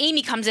 and then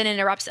Amy comes in and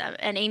interrupts them.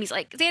 And Amy's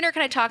like, Xander,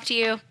 can I talk to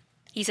you?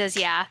 He says,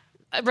 yeah,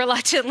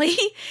 reluctantly.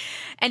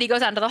 And he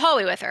goes out into the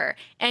hallway with her.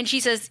 And she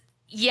says,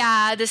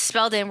 yeah, this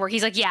spell didn't work.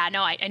 He's like, yeah,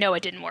 no, I know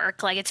it didn't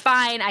work. Like, it's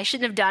fine. I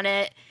shouldn't have done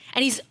it.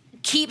 And he's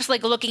keeps,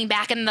 like, looking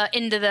back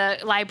into the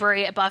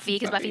library at Buffy,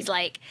 because Buffy's,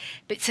 like,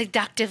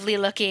 seductively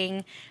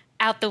looking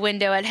out the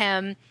window at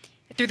him.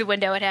 Through the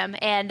window at him,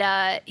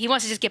 and he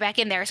wants to just get back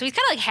in there. So he's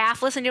kind of, like,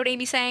 half listening to what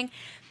Amy's saying.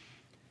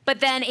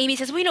 But then Amy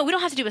says, well, we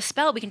don't have to do a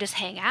spell. We can just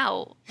hang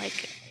out.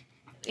 Like,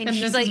 and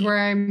this is where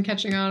I'm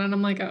catching on, and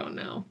I'm like, oh,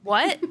 no.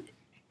 What?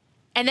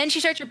 And then she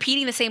starts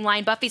repeating the same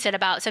line Buffy said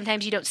about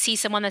sometimes you don't see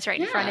someone that's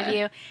right in front of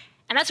you.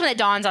 And that's when it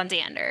dawns on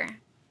Xander.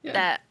 Yeah.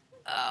 That,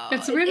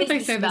 it's weird that they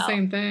say the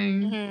same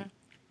thing.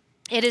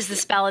 Mm-hmm. It is the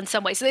spell in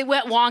some way. So they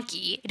went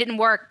wonky. It didn't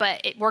work,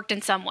 but it worked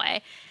in some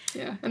way.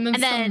 Yeah, and then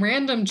some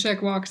random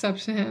chick walks up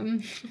to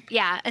him.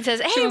 Yeah, and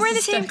says, hey, we're in the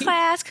same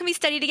class. Can we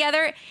study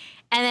together?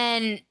 And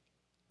then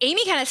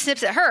Amy kind of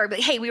snips at her, but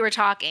hey, we were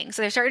talking.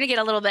 So they're starting to get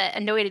a little bit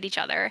annoyed at each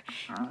other.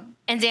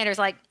 And Xander's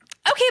like,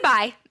 okay,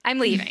 bye. I'm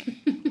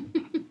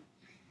leaving.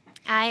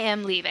 I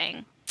am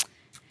leaving.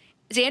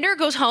 Xander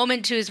goes home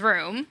into his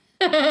room.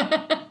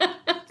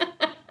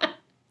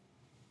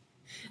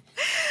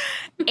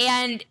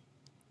 And,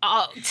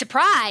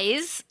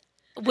 surprise...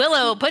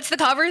 Willow puts the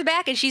covers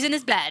back, and she's in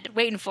his bed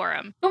waiting for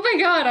him. Oh my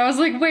god, I was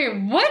like, wait,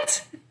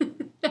 what?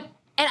 And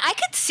I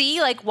could see,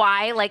 like,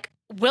 why, like,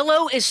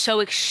 Willow is so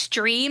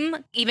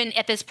extreme, even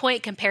at this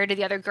point, compared to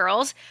the other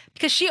girls,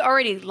 because she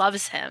already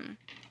loves him.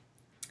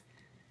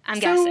 I'm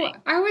guessing.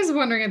 I was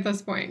wondering at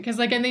this point, because,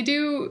 like, and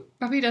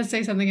Buffy does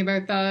say something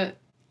about that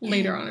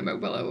later on, about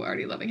Willow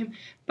already loving him.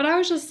 But I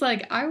was just,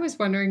 like, I was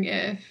wondering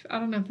if, I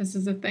don't know if this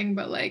is a thing,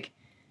 but, like,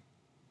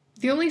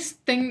 the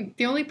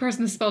only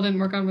person the spell didn't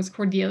work on was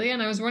Cordelia,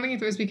 and I was wondering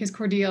if it was because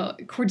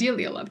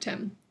Cordelia loved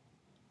him.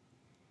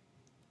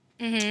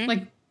 Mm-hmm.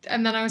 Like,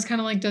 and then I was kind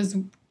of like, does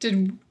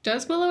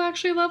Willow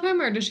actually love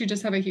him, or does she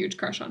just have a huge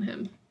crush on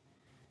him?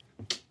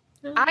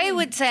 I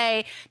would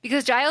say,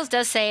 because Giles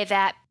does say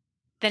that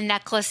the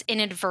necklace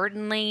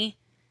inadvertently,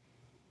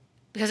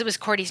 because it was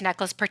Cordy's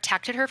necklace,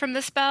 protected her from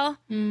the spell.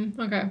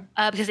 Okay.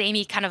 Because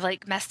Amy kind of,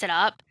 like, messed it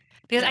up.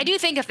 Because I do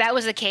think if that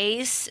was the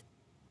case...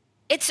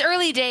 It's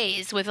early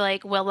days with,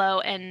 like,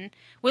 Willow, and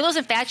Willow's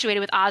infatuated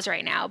with Oz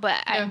right now,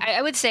 but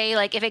I would say,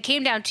 like, if it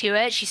came down to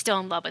it, she's still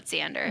in love with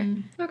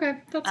Xander. Okay,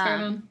 that's fair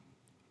then.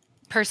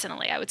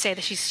 Personally, I would say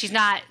that she's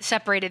not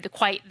separated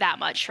quite that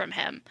much from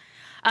him.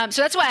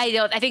 So that's why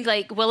I think,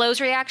 like,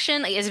 Willow's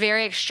reaction, like, is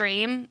very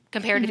extreme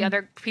compared to the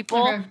other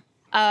people. Okay.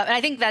 And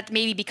I think that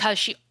maybe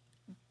because a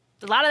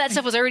lot of that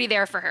stuff was already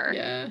there for her.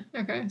 Yeah,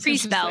 okay. So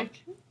pre-spell.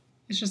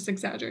 It's just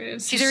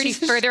exaggerated. She's already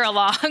further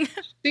along.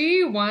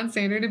 She wants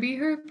Xander to be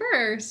her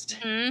first.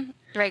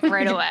 Mm-hmm.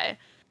 Right away.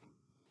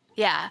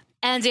 Yeah.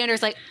 And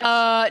Xander's like,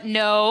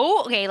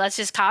 no. Okay, let's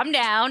just calm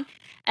down.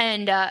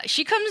 And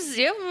she comes,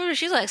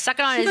 she's like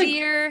sucking on his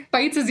ear.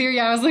 Bites his ear.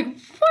 Yeah, I was like,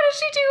 what is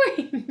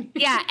she doing?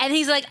 Yeah, and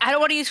he's like, I don't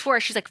want to use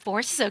force. She's like,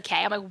 force is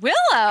okay. I'm like, Willow.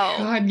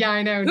 God, yeah,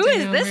 I know. Who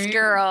is this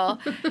girl?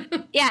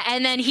 Yeah,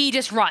 and then he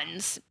just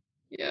runs.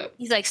 Yep.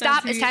 He's like,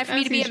 stop. It's time for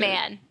me to be a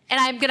man. And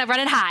I'm going to run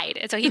and hide.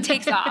 And so he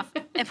takes off.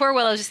 And poor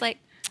Willow's just like,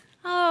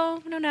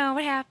 oh, no,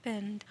 what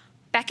happened?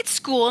 Back at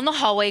school in the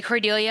hallway,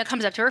 Cordelia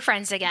comes up to her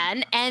friends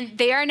again. And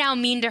they are now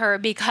mean to her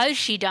because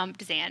she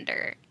dumped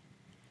Xander.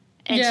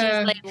 And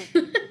she's like,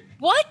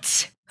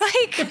 what?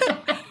 Like,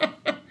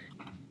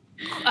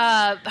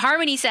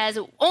 Harmony says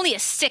only a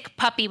sick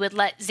puppy would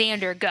let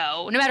Xander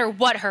go, no matter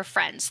what her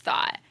friends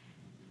thought.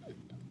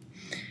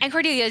 And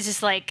Cordelia is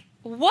just like,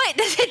 what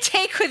does it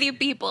take with you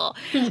people?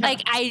 Yeah.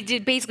 Like, I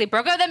did basically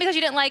broke up with them because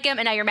you didn't like him,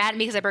 and now you're mad at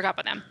me because I broke up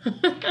with them.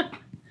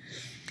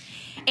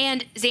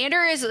 And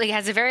Xander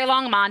has a very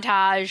long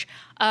montage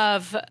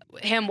of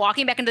him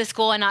walking back into the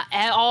school, and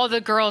all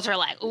the girls are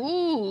like,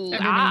 ooh,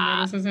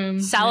 notices him.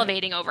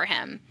 Salivating over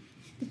him.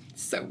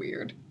 So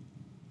weird.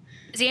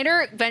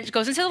 Xander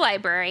goes into the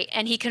library,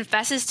 and he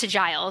confesses to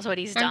Giles what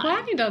he's done. I'm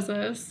glad he does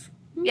this.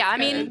 Yeah, I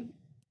mean,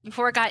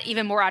 before it got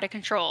even more out of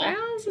control.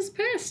 Giles is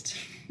pissed.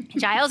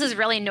 Giles is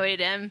really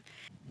annoyed at him.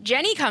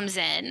 Jenny comes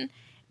in,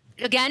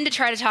 again, to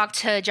try to talk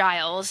to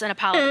Giles and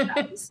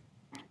apologize.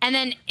 And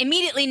then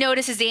immediately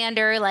notices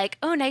Xander, like,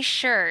 oh, nice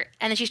shirt.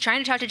 And then she's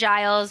trying to talk to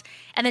Giles,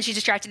 and then she's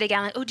distracted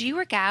again, like, oh, do you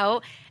work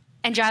out?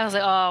 And Giles is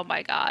like, oh,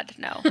 my God,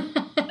 no.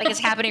 Like, it's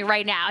happening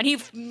right now. And he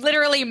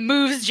literally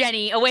moves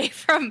Jenny away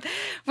from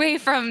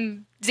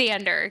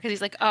Xander, because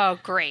he's like, oh,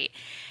 great.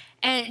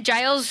 And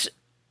Giles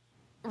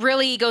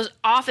really goes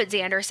off at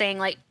Xander, saying,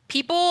 like,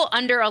 people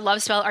under a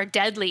love spell are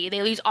deadly.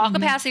 They lose all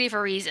capacity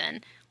for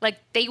reason. Like,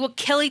 they will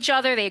kill each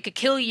other. They could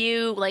kill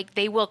you. Like,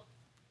 they will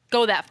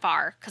go that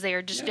far because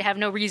they have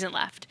no reason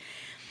left.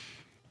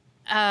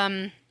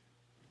 So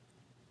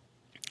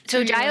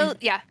Giles,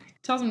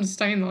 tells him to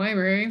stay in the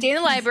library. Stay in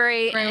the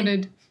library.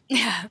 Grounded.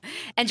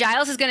 And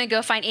Giles is going to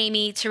go find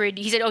Amy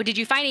he said, oh, did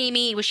you find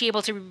Amy? Was she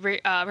able to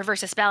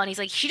reverse a spell? And he's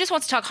like, she just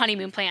wants to talk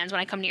honeymoon plans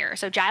when I come near her.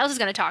 So Giles is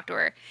going to talk to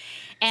her.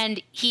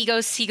 And he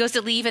goes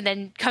to leave and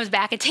then comes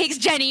back and takes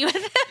Jenny with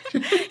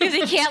him because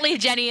he can't leave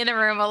Jenny in the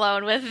room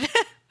alone with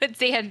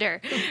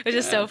Xander, which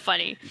is so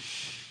funny.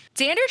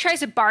 Xander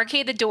tries to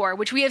barricade the door,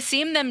 which we have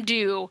seen them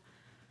do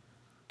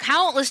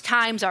countless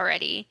times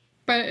already.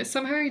 But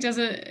somehow he does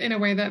it in a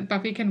way that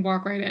Buffy can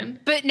walk right in.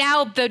 But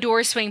now the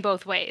doors swing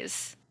both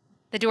ways.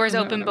 The doors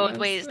open both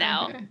ways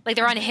now. Okay. Like,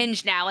 they're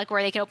unhinged now, like,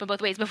 where they can open both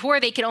ways.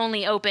 Before, they could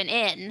only open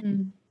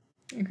in.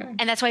 Okay.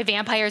 And that's why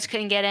vampires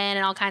couldn't get in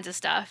and all kinds of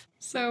stuff.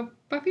 So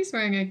Buffy's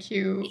wearing a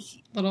cute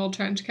little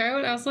trench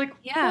coat. I was like,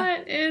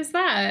 what is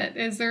that?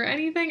 Is there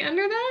anything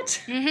under that?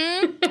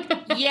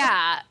 Mm-hmm.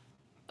 Yeah.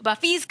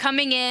 Buffy's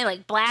coming in,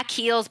 like, black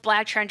heels,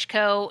 black trench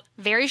coat,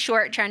 very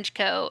short trench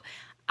coat,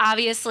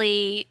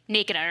 obviously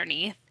naked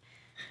underneath.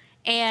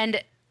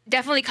 And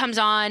definitely comes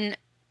on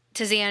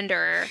to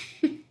Xander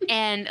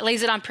and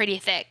lays it on pretty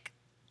thick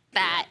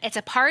that it's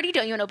a party,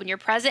 don't you want to open your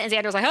present? And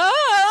Xander's like,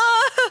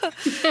 ah!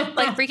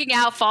 Like, freaking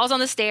out, falls on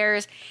the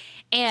stairs.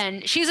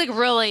 And she's, like,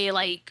 really,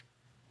 like,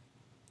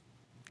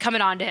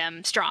 coming on to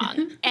him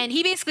strong. And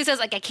he basically says,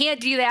 like, I can't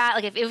do that.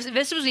 Like, if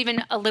this was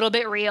even a little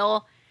bit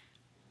real,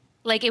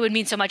 like, it would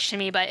mean so much to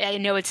me, but I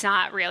know it's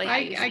not really how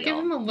you feel. I give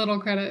him a little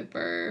credit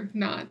for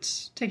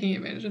not taking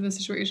advantage of the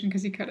situation,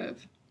 because he could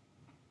have.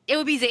 It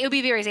would be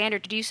very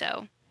Xander to do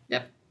so.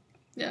 Yep.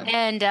 Yeah.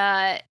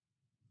 And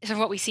from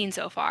what we've seen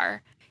so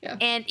far. Yeah.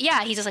 And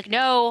yeah, he's just like,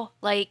 no,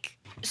 like,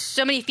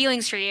 so many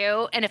feelings for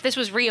you, and if this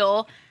was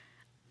real,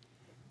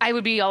 I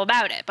would be all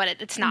about it, but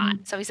it's not.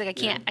 So he's like, I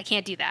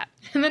can't do that.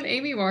 And then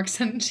Amy walks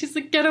in, and she's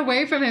like, get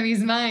away from him, he's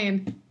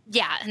mine.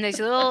 Yeah, and there's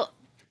a little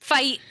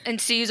fight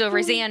ensues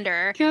over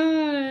Xander.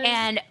 God.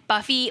 And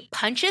Buffy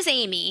punches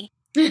Amy.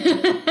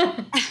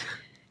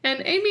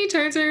 And Amy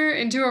turns her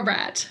into a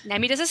rat. And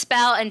Amy does a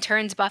spell and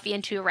turns Buffy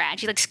into a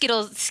rat. She, like,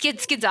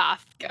 skids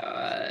off.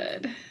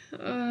 God.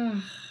 Ugh.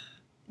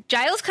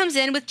 Giles comes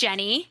in with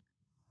Jenny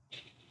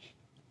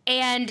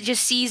and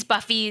just sees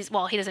Buffy's,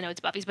 well, he doesn't know it's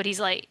Buffy's, but he's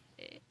like,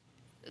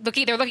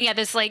 they're looking at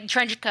this, like,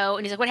 trench coat,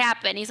 and he's like, what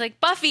happened? He's like,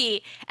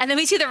 Buffy. And then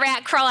we see the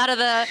rat crawl out of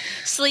the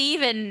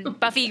sleeve, and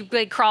Buffy,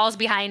 like, crawls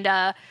behind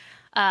a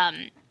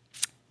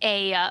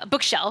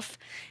bookshelf.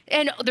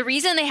 And the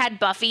reason they had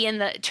Buffy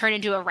turn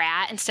into a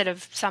rat instead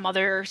of some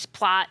other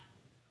plot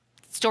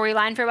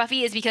storyline for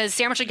Buffy is because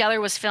Sarah Michelle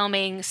Gellar was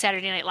filming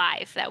Saturday Night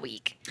Live that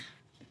week.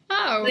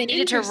 Oh, they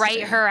needed to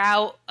write her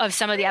out of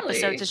some of the Really?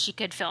 episodes so she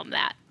could film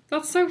that.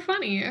 That's so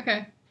funny.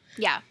 Okay.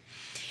 Yeah.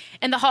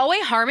 In the hallway,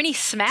 Harmony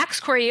smacks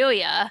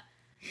Cordelia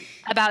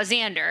about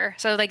Xander.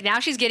 So, like, now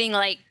she's getting,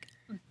 like,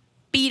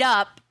 beat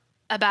up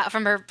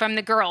from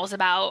the girls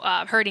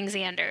about hurting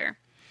Xander.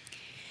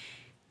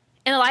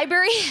 In the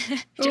library,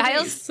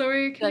 Giles... Wait,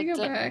 sorry, can you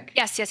go back?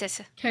 Yes.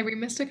 Okay, we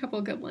missed a couple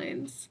of good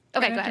lines.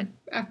 Okay, go ahead.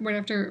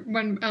 After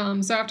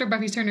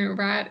Buffy's turned into a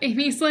rat,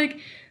 Amy's like,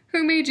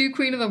 who made you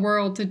queen of the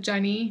world, to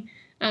Jenny?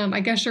 I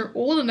guess you're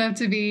old enough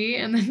to be.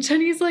 And then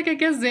Jenny's like, I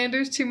guess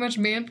Xander's too much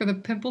man for the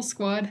pimple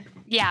squad.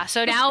 Yeah,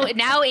 so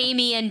now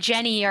Amy and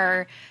Jenny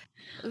are...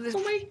 Oh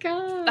my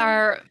God.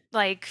 Are,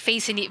 like,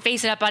 facing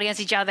up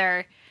against each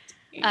other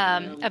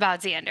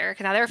about Xander.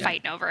 Because now they're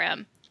fighting over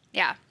him.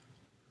 Yeah.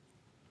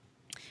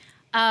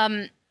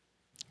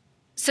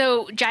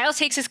 So Giles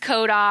takes his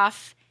coat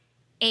off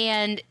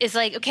and is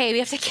like, okay, we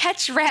have to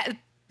catch Rat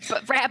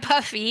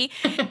Buffy.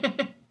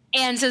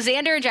 And so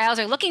Xander and Giles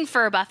are looking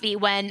for Buffy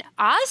when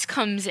Oz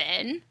comes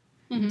in.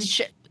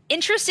 Mm-hmm.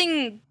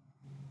 Interesting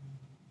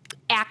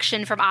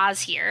action from Oz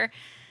here,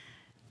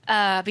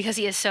 because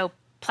he is so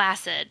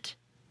placid.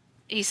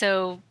 He's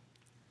so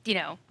you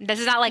know, this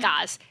is not like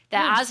Oz.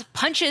 That Oz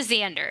punches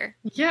Xander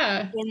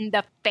in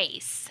the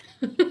face.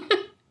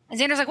 And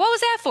Xander's like, what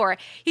was that for?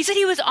 He said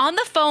he was on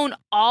the phone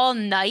all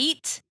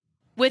night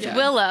with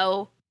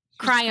Willow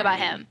crying about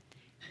him.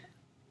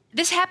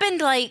 This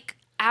happened like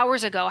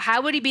hours ago.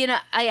 How would he been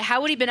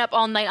up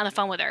all night on the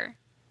phone with her?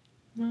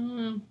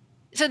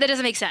 So that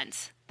doesn't make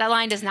sense. That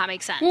line does not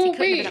make sense. Well, He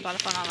couldn't have been up on the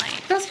phone all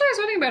night. That's what I was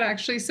wondering about,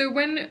 actually. So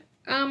when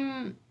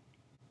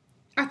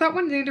I thought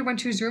when Xander went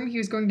to his room, he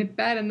was going to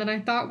bed, and then I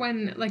thought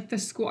when, like, the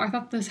school, I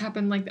thought this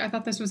happened, like, I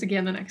thought this was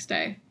again the next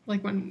day,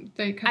 like, when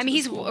they cut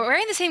he's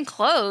wearing the same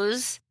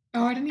clothes.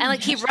 Oh, I didn't even And,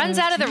 like, he runs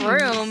out of the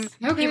room.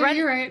 Okay,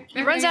 you're right.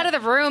 He runs out of the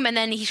room, and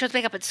then he shows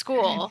back up at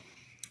school.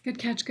 Good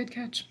catch.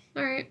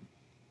 All right.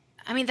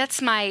 I mean,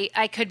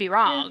 I could be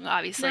wrong,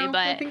 obviously, no,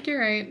 but I think you're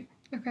right.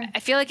 Okay. I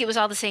feel like it was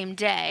all the same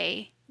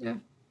day. Yeah.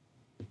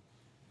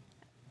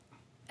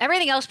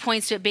 Everything else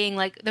points to it being,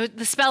 like,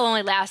 the spell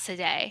only lasts a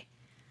day.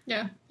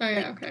 Yeah. Oh,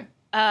 yeah, okay.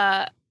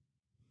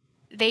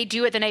 They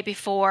do it the night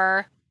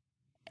before.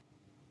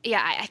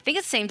 Yeah, I think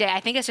it's the same day. I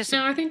think it's just...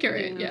 No, I think you're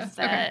right, yeah.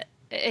 Okay.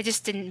 It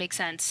just didn't make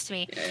sense to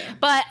me. Yeah.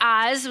 But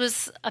Oz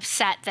was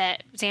upset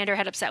that Xander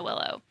had upset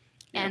Willow.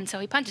 Yeah. And so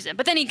he punches him.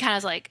 But then he kind of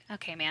was like,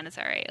 okay, man, it's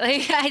all right.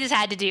 Like, I just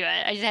had to do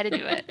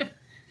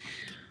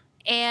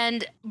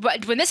it.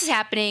 But when this is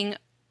happening,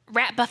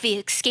 Rat Buffy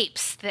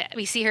escapes.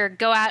 We see her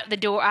go out the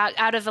door,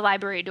 out of the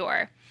library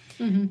door.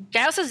 Mm-hmm.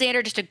 Giles tells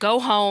Xander just to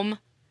go home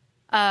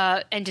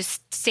and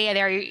just stay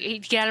there.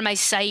 Get out of my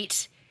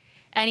sight.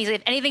 And he's like,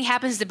 if anything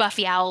happens to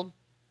Buffy, and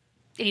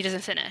he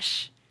doesn't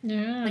finish.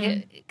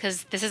 Yeah.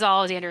 Because this is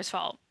all Xander's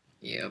fault.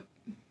 Yep.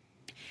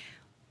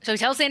 So he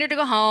tells Xander to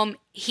go home.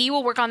 He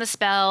will work on the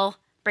spell,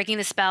 breaking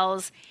the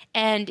spells,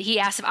 and he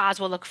asks if Oz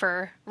will look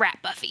for Rat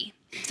Buffy.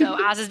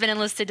 So Oz has been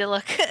enlisted to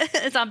look.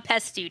 It's on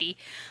pest duty,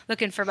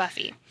 looking for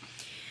Buffy.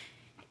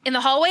 In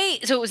the hallway,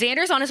 so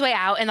Xander's on his way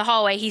out. In the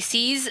hallway, he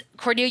sees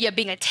Cordelia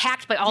being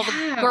attacked by all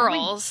the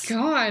girls. Oh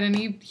my God, and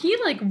he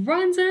like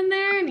runs in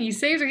there and he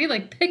saves her. He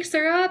like picks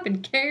her up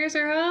and carries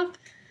her up.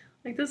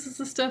 Like, this is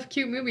the stuff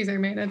cute movies are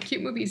made of.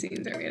 Cute movie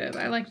scenes are made of.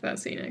 I liked that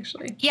scene,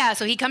 actually. Yeah,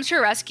 so he comes to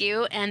her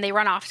rescue, and they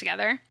run off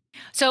together.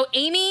 So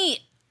Amy,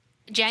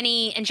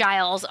 Jenny, and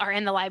Giles are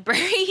in the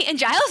library, and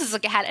Giles has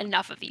like had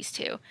enough of these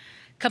two.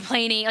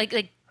 Complaining,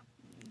 like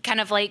kind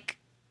of like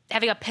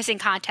having a pissing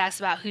contest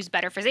about who's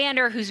better for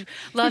Xander, whose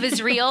love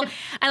is real.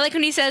 I like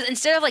when he says,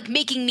 instead of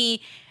making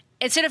me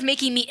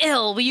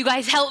ill, will you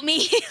guys help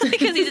me?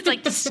 Because he's just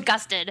like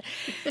disgusted.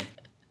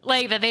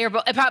 Like, that they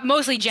are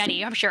mostly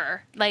Jenny, I'm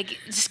sure. Like,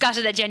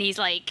 disgusted that Jenny's,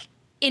 like,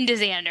 into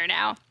Xander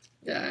now.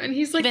 Yeah, and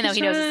he's like, even though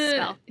he knows it's a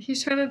spell.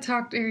 He's trying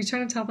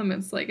to tell them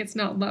it's like, it's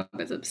not love,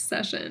 it's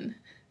obsession.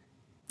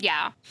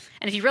 Yeah.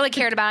 And if you really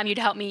cared about him, you'd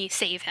help me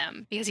save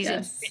him because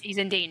he's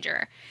in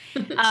danger.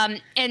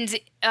 And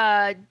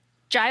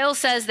Giles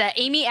says that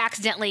Amy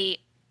accidentally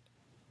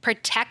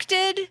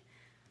protected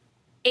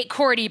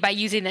Cordy by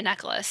using the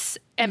necklace,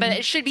 but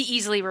it should be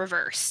easily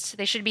reversed.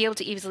 They should be able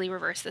to easily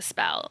reverse the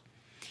spell.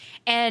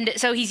 And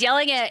so he's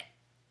yelling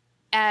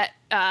at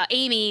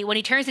Amy when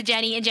he turns to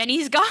Jenny, and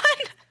Jenny's gone.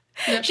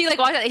 Yep. She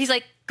walks out. He's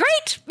like,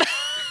 great.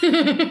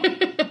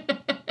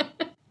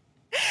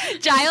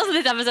 Giles in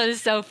this episode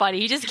is so funny.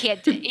 He just can't.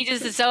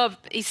 He's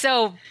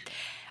so.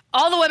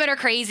 All the women are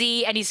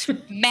crazy, and he's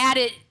mad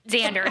at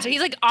Xander. So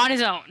he's on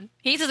his own.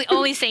 He's the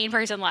only sane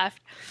person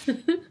left.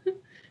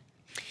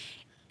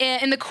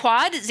 In the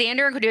quad,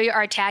 Xander and Cordelia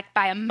are attacked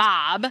by a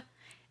mob.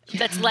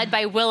 That's led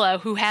by Willow,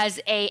 who has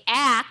a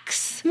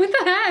axe. What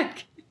the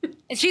heck?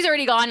 And she's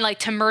already gone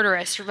to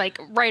murderous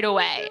right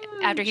away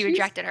after he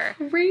rejected her.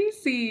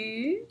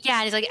 Crazy. Yeah,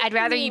 and he's like, I'd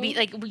rather you be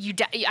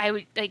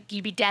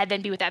you'd be dead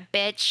than be with that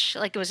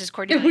bitch. It was just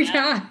Cordelia. Oh,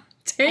 yeah.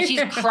 Damn. And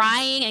she's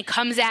crying and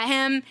comes at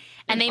him,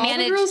 and they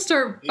manage. All the girls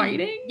start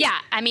fighting. Yeah,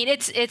 I mean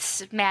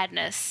it's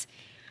madness.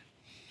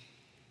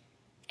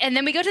 And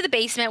then we go to the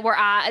basement where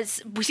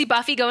we see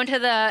Buffy go into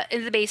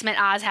the basement.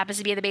 Oz happens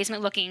to be in the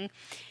basement looking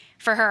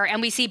for her,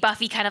 and we see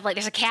Buffy kind of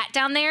there's a cat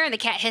down there, and the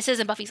cat hisses,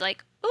 and Buffy's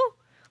like, ooh.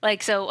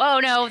 Oh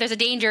no, there's a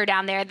danger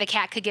down there. The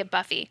cat could get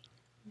Buffy.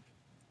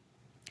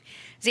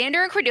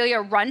 Xander and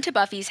Cordelia run to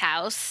Buffy's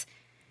house,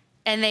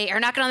 and they are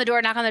knocking on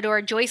the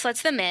door. Joyce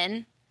lets them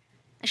in,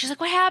 and she's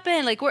like, what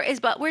happened?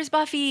 Where's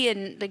Buffy?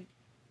 And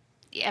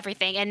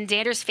everything. And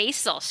Xander's face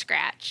is all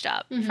scratched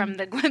up from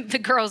the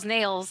girl's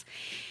nails.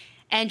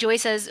 And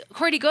Joyce says,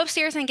 Cordy, go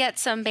upstairs and get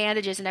some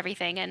bandages and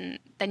everything, and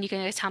then you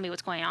can tell me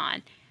what's going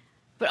on.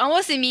 But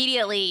almost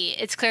immediately,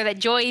 it's clear that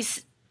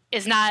Joyce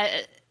is not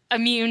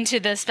immune to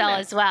the spell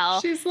as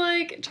well. She's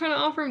trying to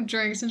offer him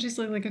drinks, and she's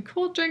like a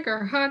cold drink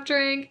or a hot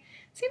drink.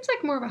 Seems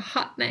like more of a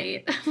hot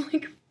night. I'm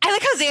like, I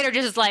like how Xander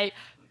just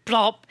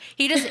blop.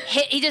 He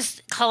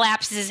just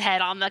collapses his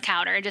head on the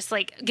counter and just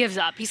gives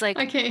up. He's like,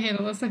 I can't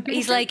handle this.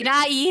 He's like,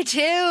 not you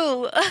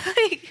too.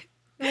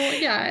 Well,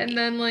 yeah, and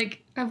then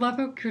I love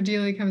how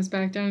Cordelia comes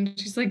back down.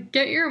 She's like,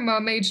 get your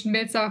mom-aged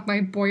mitts off my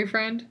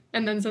boyfriend,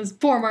 and then says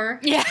former.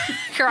 Yeah,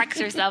 corrects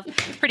herself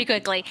pretty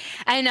quickly,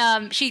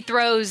 and she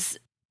throws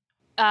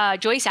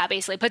Joyce out,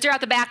 basically puts her out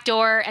the back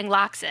door and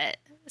locks it.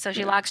 So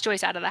she locks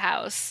Joyce out of the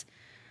house.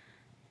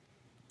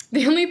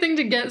 The only thing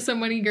to get so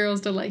many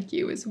girls to like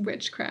you is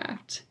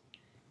witchcraft.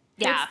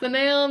 Yeah. It's the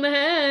nail on the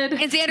head.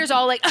 And Xander's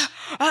all like,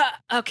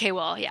 okay,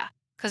 well, yeah.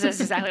 Because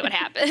that's exactly what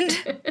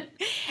happened.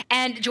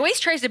 And Joyce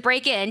tries to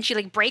break in. She,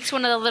 like, breaks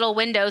one of the little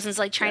windows and is,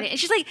 like, trying to... And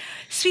she's like,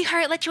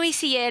 sweetheart, let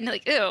Joycey in.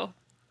 Like, ew.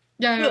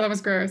 Yeah, I know, that was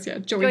gross. Yeah,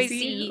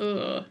 Joycey.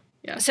 Ugh.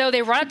 Yeah. So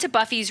they run up to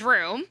Buffy's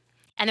room,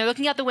 and they're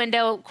looking out the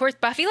window. Of course,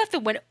 Buffy left the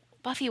window...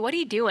 Buffy, what are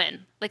you doing?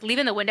 Like,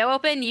 leaving the window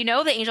open? You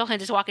know the angel can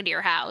just walk into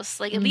your house.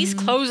 Like, at least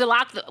close and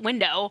lock the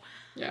window.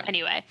 Yeah.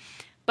 Anyway.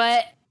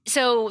 But,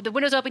 so the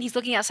window's open. He's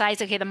looking outside. He's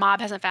like, okay, the mob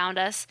hasn't found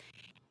us.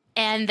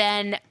 And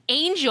then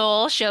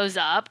Angel shows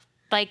up.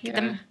 Like,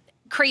 the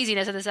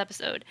craziness of this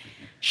episode.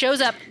 Shows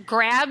up,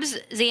 grabs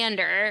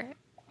Xander,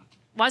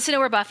 wants to know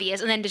where Buffy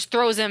is, and then just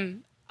throws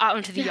him out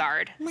into the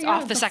yard. Oh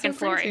off the second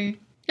floor.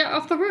 Yeah,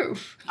 off the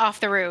roof. Off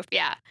the roof,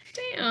 yeah.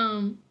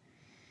 Damn.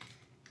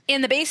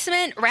 In the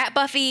basement, Rat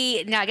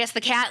Buffy, now I guess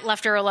the cat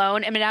left her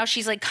alone, and now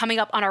she's, like, coming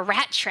up on a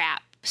rat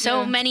trap.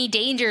 So many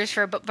dangers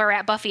for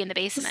Rat Buffy in the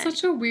basement. It's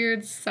such a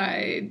weird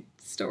side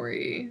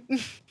story. I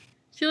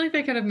feel like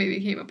they could have maybe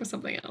came up with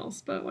something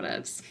else, but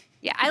whatevs.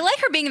 Yeah, I like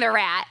her being the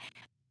rat.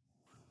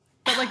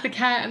 But, like, the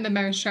cat and the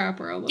mouse trap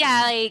were a little...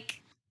 Yeah,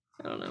 like...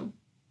 I don't know.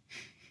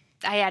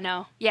 I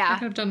know. Yeah. I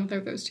could have done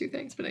without those two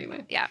things, but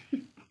anyway. Yeah.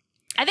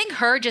 I think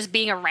her just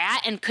being a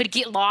rat and could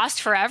get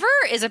lost forever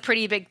is a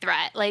pretty big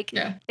threat. Like,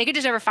 they could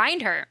just never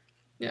find her.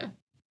 Yeah.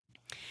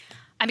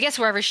 I guess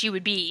wherever she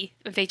would be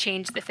if they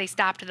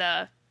stopped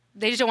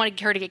they just don't want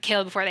her to get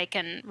killed before they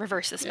can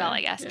reverse the spell,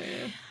 I guess.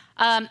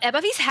 At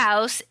Buffy's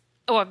house,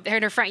 or they're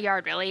in her front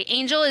yard, really,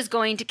 Angel is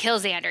going to kill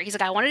Xander. He's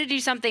like, I wanted to do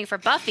something for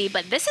Buffy,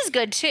 but this is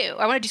good too.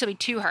 I want to do something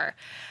to her.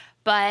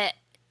 But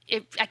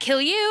if I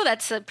kill you,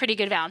 that's a pretty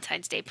good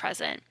Valentine's Day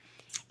present.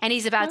 And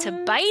he's about to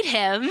bite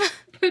him.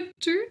 But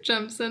Drew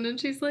jumps in and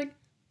she's like,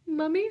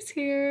 Mummy's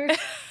here.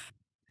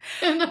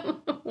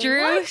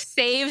 Drew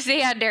saves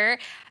Xander.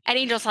 And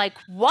Angel's like,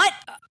 what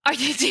are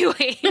you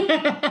doing?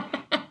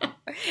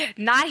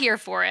 Not here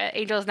for it.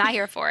 Angel's not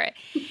here for it.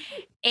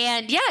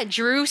 And yeah,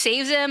 Drew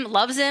saves him,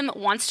 loves him,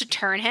 wants to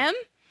turn him.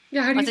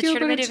 Yeah, how do you feel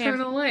about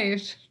eternal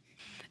life?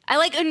 I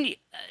like when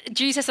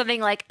Drew says something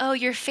like, oh,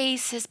 your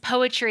face is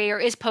poetry or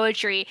is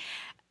poetry.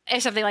 Or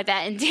something like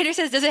that. And Xander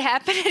says, does it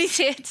happen? And he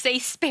say,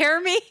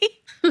 spare me.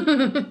 And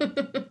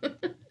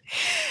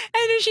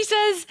then she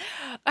says,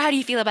 how do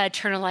you feel about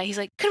eternal life? He's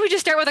like, could we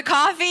just start with a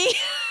coffee?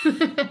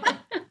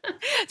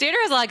 Xander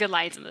has a lot of good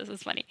lines in this.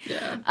 It's funny.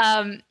 Yeah.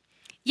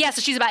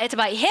 So it's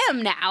about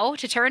him now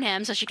to turn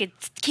him so she could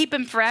keep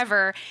him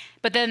forever.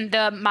 But then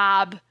the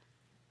mob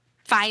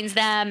finds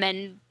them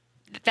and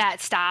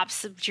that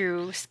stops.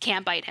 Drew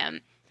can't bite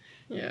him.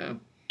 Yeah.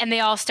 And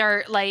they all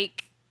start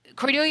like,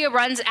 Cordelia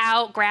runs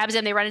out, grabs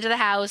him. They run into the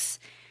house.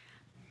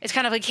 It's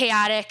kind of like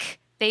chaotic.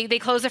 They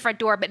close the front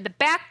door, but the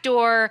back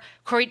door,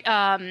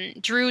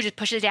 Drew just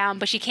pushes it down,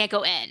 but she can't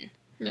go in.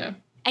 Yeah.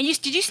 And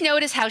did you just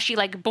notice how she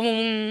like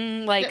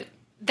boom, like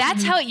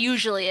that's how it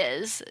usually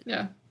is.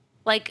 Yeah.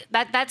 Like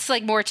that's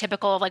like more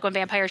typical of like when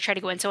vampires try to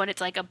go in someone.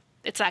 It's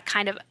that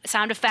kind of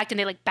sound effect, and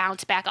they like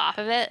bounce back off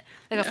of it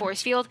like a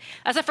force field.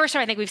 That's the first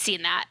time I think we've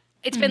seen that.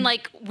 It's been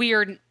like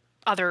weird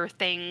other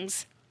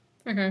things.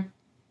 Okay.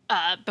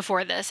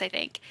 Before this, I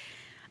think.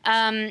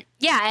 And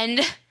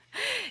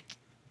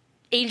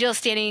Angel's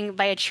standing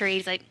by a tree.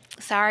 He's like,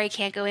 sorry,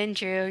 can't go in,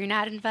 Drew. You're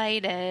not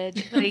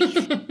invited. Like,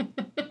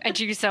 and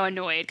Drew's so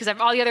annoyed because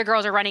all the other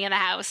girls are running in the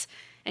house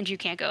and Drew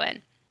can't go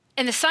in.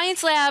 In the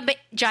science lab,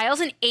 Giles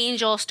and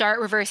Angel start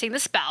reversing the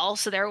spell.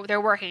 So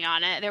they're working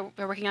on it.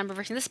 They're working on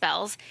reversing the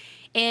spells.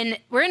 And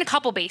we're in a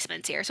couple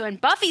basements here. So in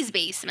Buffy's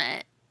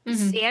basement,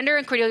 Xander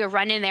and Cordelia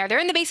run in there. They're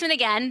in the basement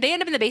again. They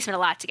end up in the basement a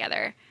lot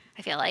together,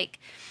 I feel like.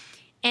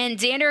 And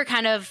Xander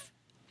kind of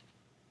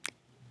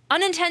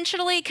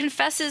unintentionally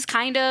confesses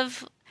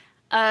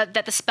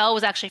that the spell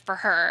was actually for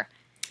her.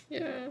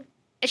 Yeah.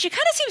 And she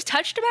kind of seems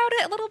touched about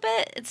it a little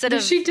bit instead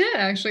of she did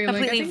actually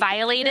completely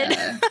violated.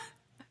 Yeah.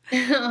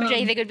 Which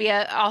I think would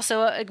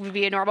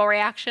be a normal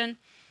reaction.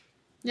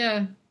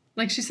 Yeah.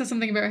 Like she says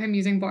something about him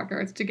using black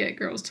arts to get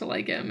girls to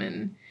like him,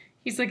 and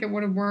he's like, it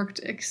would have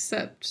worked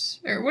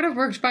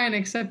fine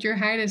except your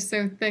hide is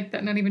so thick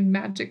that not even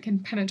magic can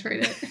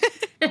penetrate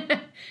it.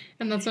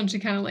 And that's when she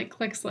kind of like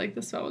clicks like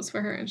the spell was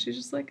for her, and she's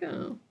just like,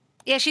 oh.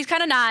 Yeah, she's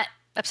kind of not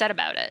upset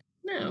about it.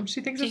 No,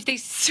 she thinks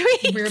it's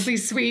sweet. Weirdly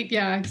sweet.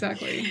 Yeah,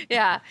 exactly.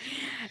 Yeah.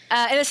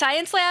 In the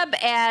science lab,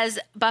 as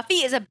Buffy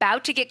is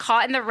about to get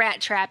caught in the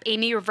rat trap,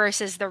 Amy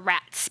reverses the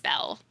rat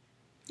spell.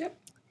 Yep.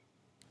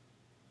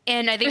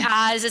 And I think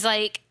Oz is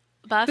like,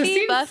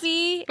 Buffy.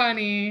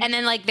 Funny. And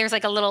then like there's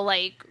like a little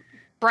like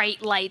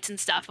bright lights and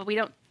stuff, but we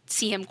don't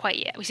see him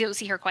quite yet. We don't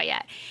see her quite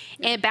yet.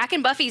 Yep. And back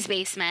in Buffy's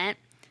basement,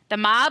 the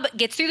mob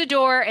gets through the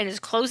door and is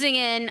closing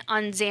in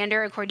on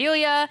Xander and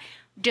Cordelia.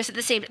 Just at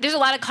the same, there's a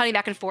lot of cutting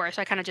back and forth,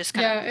 so I kind of just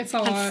it's a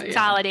lot,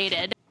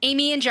 consolidated.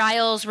 Amy and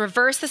Giles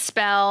reverse the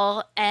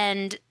spell,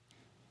 and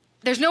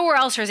there's nowhere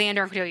else for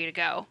Xander and Cordelia to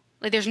go.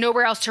 Like, there's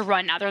nowhere else to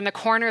run now. They're in the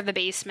corner of the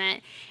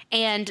basement,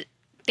 and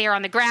they're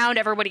on the ground.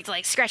 Everybody's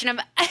like scratching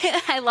them.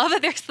 I love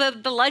it. There's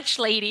the lunch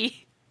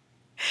lady.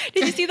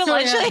 Did you see the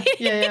lunch lady?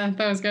 Yeah,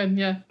 that was good.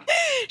 Yeah.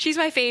 She's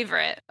my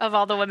favorite of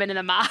all the women in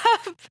the mob.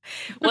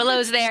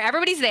 Willow's there.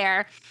 Everybody's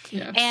there.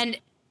 Yeah. And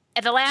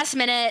at the last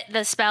minute,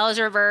 the spell is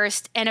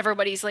reversed, and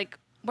everybody's like,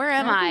 where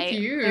am I?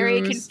 Confused.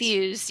 Very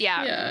confused.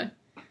 Yeah. Yeah.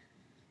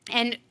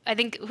 And I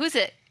think, who's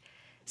it?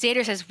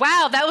 Xander says,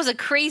 wow, that was a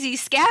crazy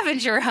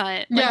scavenger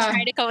hunt. Like,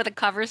 trying to come up with a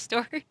cover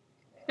story.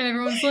 And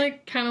everyone's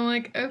like, kind of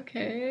like,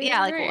 okay.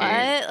 Yeah, like,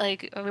 right. what?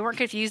 Like, we weren't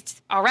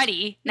confused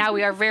already. Now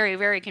we are very,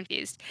 very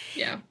confused.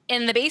 Yeah.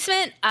 In the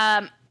basement,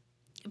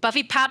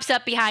 Buffy pops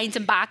up behind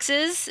some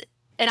boxes,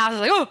 and I was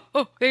like,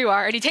 oh, there you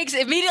are. And he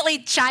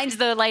immediately shines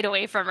the light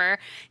away from her.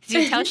 So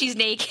you can tell she's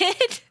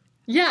naked.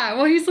 Yeah,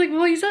 well, he's like,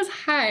 he says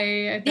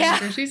hi, I think.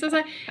 Yeah. Or she says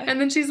hi. And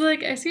then she's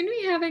like, I seem to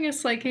be having a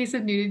slight case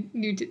of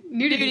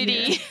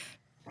nudity.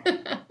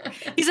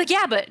 He's like,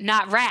 yeah, but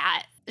not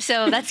rat.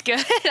 So that's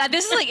good.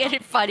 This is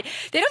like funny.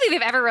 They don't think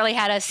they've ever really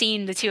had a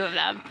scene, the two of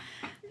them.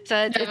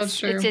 So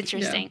it's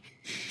interesting.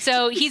 Yeah.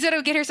 So he's going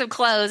to get her some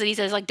clothes, and he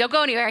says, like, don't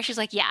go anywhere. She's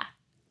like, yeah.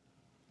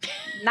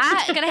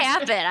 Not going to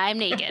happen. I'm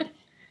naked.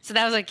 So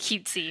that was a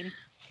cute scene.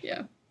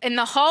 Yeah. In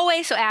the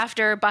hallway, so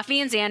after, Buffy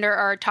and Xander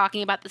are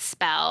talking about the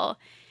spell,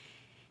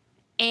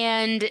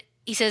 and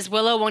he says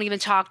Willow won't even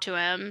talk to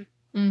him.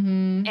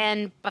 Mm-hmm.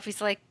 And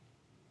Buffy's like,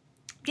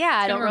 yeah,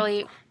 I don't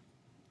really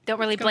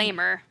blame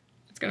her.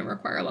 It's going to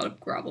require a lot of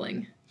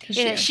groveling.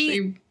 Because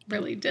she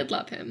really did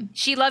love him.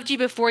 She loved you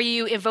before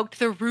you evoked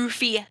the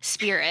roofie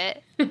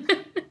spirit.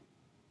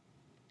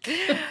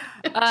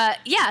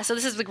 So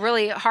this is like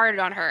really hard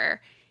on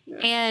her. Yeah.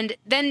 And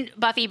then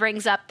Buffy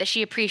brings up that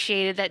she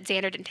appreciated that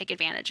Xander didn't take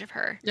advantage of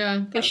her. Yeah.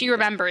 Because she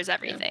remembers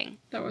everything. Yeah,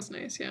 that was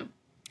nice, yeah.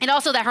 And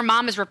also that her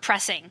mom is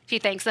repressing, she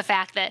thinks, the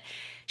fact that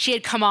she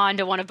had come on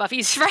to one of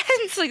Buffy's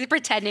friends, like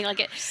pretending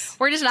like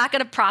we're just not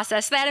going to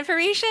process that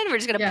information. We're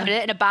just going to put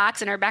it in a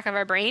box in our back of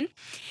our brain.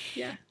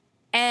 Yeah.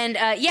 And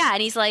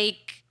and she's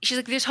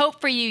like, there's hope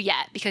for you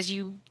yet because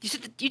you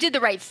did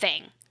the right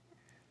thing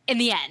in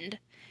the end.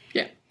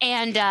 Yeah.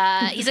 And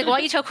he's like, why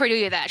don't you tell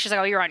Cordelia that? She's like,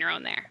 oh, you're on your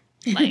own there.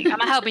 Like, I'm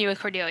not helping you with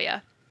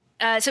Cordelia.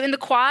 So in the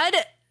quad,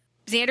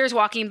 Xander's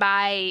walking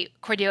by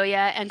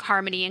Cordelia and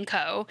Harmony and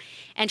Co.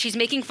 And she's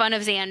making fun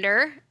of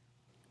Xander,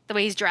 the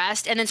way he's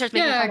dressed, and then starts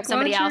making fun of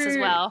somebody else as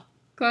well.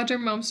 Glad your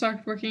mom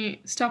stopped working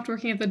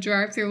at the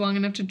drive-thru long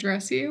enough to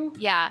dress you.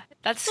 Yeah,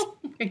 that's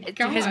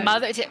his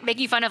mother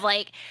making fun of,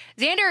 like,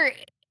 Xander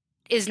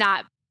is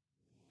not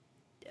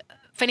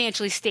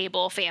financially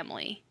stable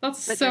family.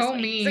 That's so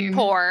mean. He's like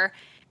poor.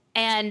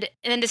 And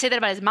then to say that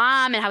about his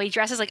mom and how he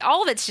dresses, like,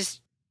 all of it's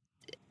just,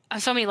 on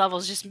so many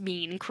levels, just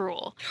mean and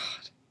cruel.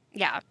 God.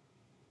 Yeah.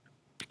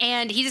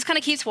 And he just kind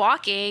of keeps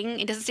walking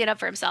and doesn't stand up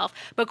for himself.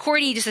 But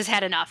Cordy just has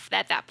had enough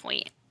at that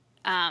point.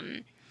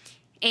 And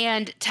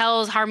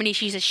tells Harmony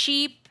she's a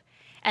sheep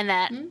and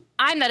that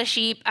I'm not a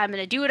sheep. I'm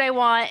going to do what I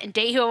want and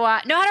date who I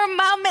want. No matter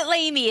how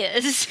lame he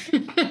is.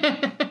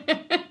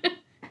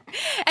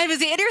 And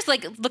Xander's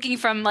like looking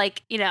from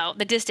like,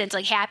 the distance,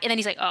 like happy. And then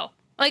he's like, oh.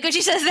 Like when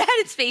she says that,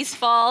 his face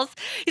falls.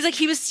 He's like,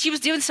 she was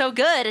doing so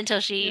good until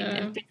she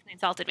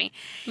insulted me.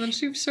 And then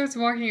she starts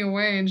walking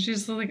away and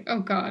she's like,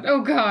 oh God,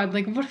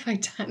 like what have I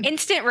done?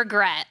 Instant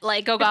regret.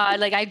 Like, oh God,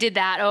 like I did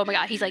that. Oh my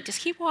God. He's like,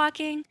 just keep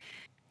walking.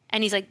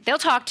 And he's like, they'll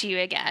talk to you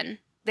again.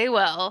 They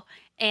will.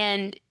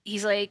 And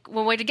he's like,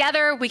 when we're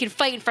together, we can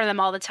fight in front of them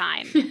all the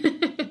time.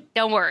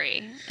 Don't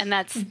worry. And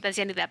that's the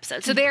end of the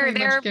episode. So they're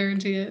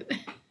guarantee it.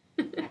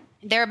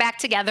 They're back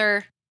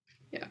together.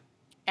 Yeah.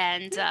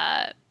 And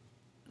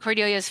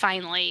Cordelia's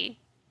finally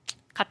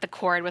cut the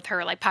cord with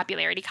her like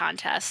popularity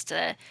contest.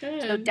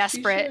 So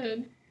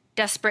desperate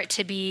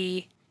to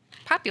be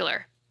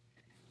popular.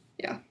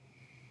 Yeah.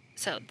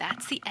 So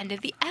that's the end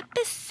of the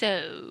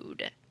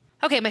episode.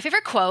 Okay, my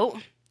favorite quote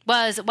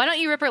was, why don't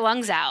you rip her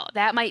lungs out?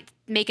 That might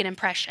make an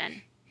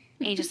impression.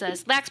 And he just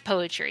says, lacks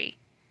poetry.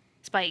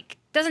 Spike,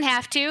 doesn't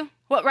have to.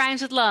 What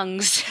rhymes with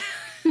lungs?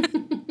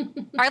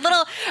 Our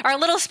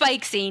little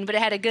Spike scene, but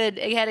it had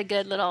a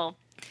good little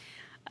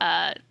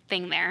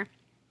thing there.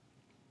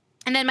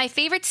 And then my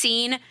favorite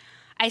scene,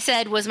 I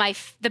said, was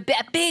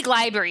the big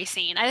library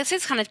scene. I guess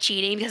it's kind of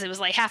cheating because it was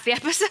like half the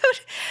episode,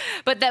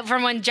 but that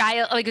from when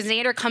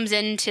Xander comes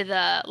into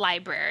the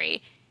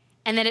library,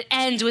 and then it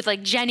ends with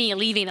like Jenny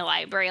leaving the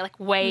library, like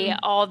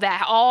all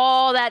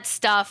that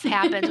stuff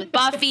happens with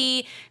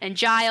Buffy and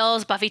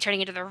Giles, Buffy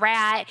turning into the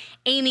rat,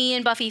 Amy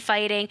and Buffy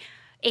fighting,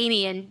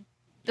 Amy and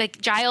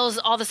like Giles,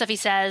 all the stuff he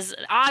says,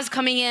 Oz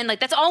coming in, like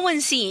that's all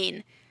one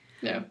scene.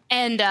 Yeah.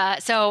 And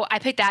so I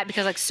picked that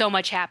because like so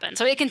much happened.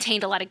 So it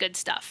contained a lot of good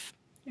stuff.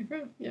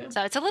 Yeah.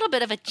 So it's a little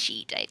bit of a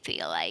cheat, I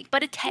feel like,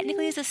 but it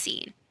technically is a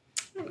scene.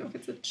 I don't know if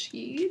it's a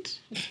cheat.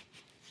 It's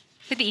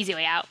the easy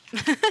way out.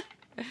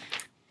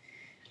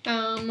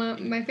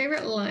 My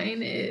favorite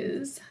line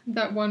is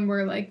that one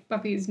where like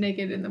Buffy's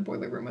naked in the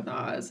boiler room with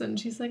Oz, and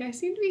she's like, "I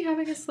seem to be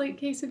having a slight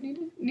case of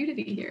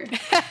nudity here."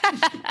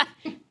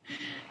 I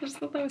just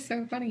thought that was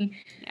so funny.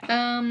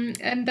 Yeah.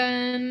 And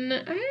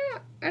then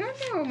I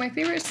don't know. My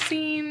favorite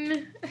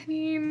scene. I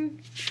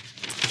mean,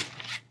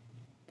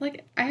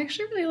 like, I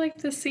actually really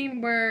liked the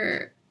scene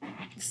where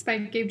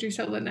Spike gave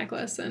Drusilla the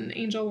necklace and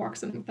Angel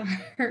walks in with the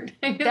heart.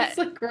 I know it's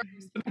like gross,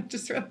 but I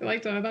just really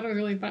liked it. I thought it was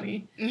really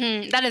funny.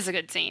 That is a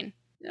good scene.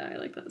 Yeah, I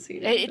like that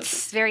scene.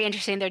 It's very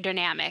interesting. They're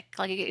dynamic.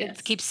 Like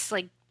it keeps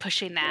like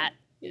pushing that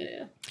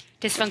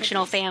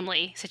dysfunctional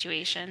family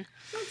situation.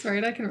 That's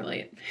right. I can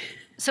relate.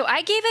 So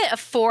I gave it a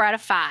 4 out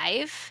of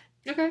 5.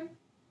 Okay.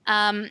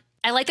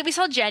 I like that we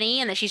saw Jenny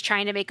and that she's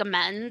trying to make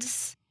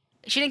amends.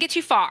 She didn't get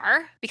too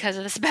far because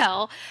of the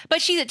spell,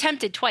 but she's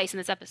attempted twice in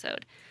this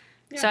episode.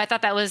 Yeah. So I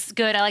thought that was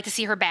good. I like to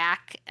see her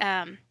back.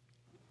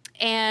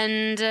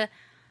 And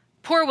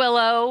poor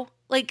Willow,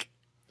 like,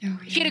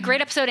 she had a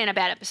great episode and a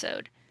bad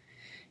episode.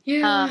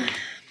 Yeah.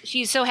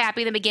 She's so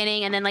happy in the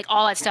beginning, and then, like,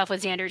 all that stuff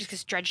with Xander just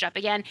gets dredged up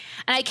again.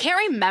 And I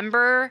can't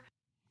remember,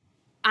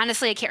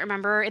 honestly, I can't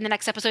remember in the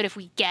next episode if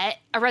we get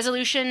a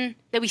resolution,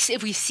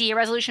 if we see a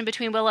resolution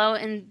between Willow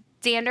and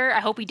Xander. I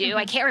hope we do. Mm-hmm.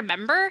 I can't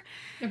remember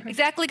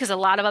exactly because a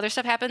lot of other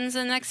stuff happens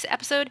in the next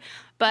episode.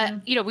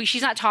 But, you know,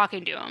 she's not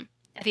talking to him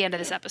at the end of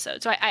this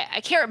episode. So I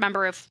can't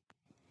remember if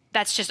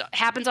that's just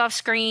happens off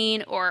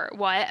screen or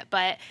what.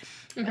 But,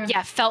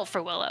 yeah, felt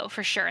for Willow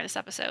for sure in this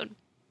episode.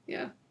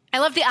 Yeah. I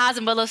love the Oz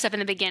and Willow stuff in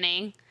the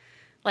beginning.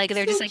 Like,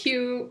 they're so just like...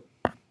 cute.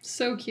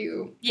 So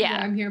cute. Yeah.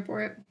 I'm here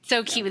for it.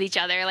 So cute with each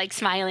other, like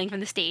smiling from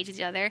the stage with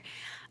each other.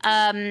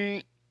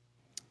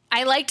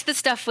 I liked the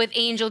stuff with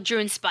Angel, Drew,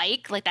 and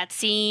Spike, like that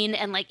scene,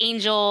 and like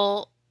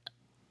Angel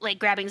like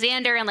grabbing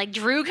Xander and like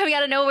Drew coming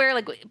out of nowhere,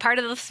 like part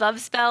of the love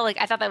spell. Like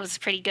I thought that was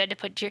pretty good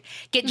to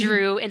get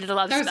Drew into the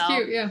love spell. That was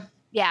cute, yeah.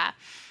 Yeah.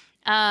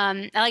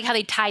 I like how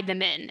they tied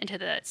them into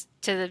the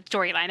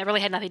storyline. That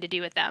really had nothing to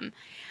do with them.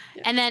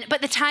 Yeah. And then,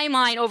 but the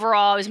timeline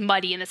overall was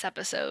muddy in this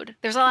episode.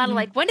 There's a lot of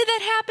like, when did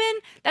that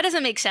happen? That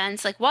doesn't make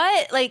sense. Like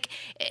what? Like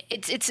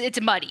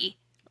it's muddy.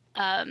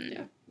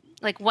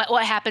 Like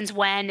what happens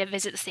when? If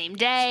it's the same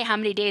day? How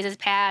many days has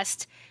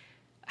passed?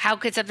 How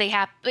could something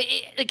happen?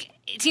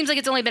 It seems like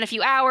it's only been a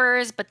few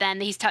hours, but then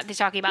he's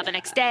talking about the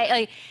next day.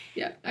 Like,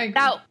 I agree.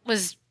 That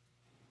was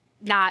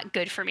not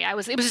good for me. It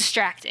was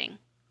distracting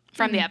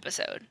from the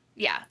episode.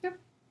 Yeah. Yep.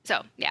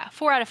 So yeah,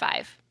 4 out of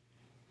 5.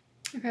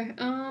 Okay.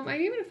 I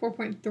gave it a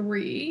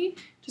 4.3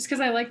 just because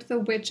I liked the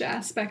witch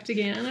aspect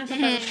again. I thought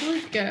that was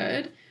really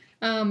good.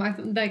 I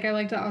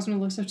liked the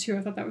Osmond stuff too.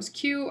 I thought that was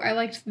cute. I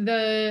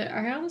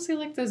honestly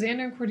liked the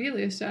Xander and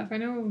Cordelia stuff. I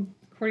know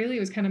Cordelia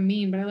was kind of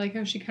mean, but I like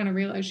how she kind of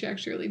realized she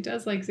actually really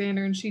does like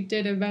Xander, and she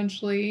did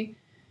eventually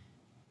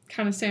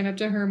kind of stand up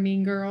to her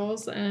mean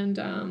girls.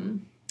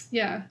 And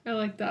yeah, I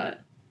like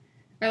that.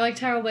 I liked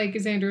how like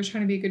Xander was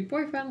trying to be a good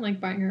boyfriend,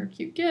 like buying her a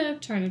cute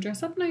gift, trying to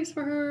dress up nice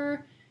for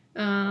her.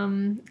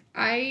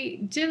 I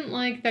didn't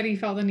like that he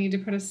felt the need to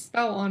put a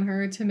spell on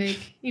her to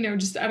make,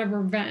 just out of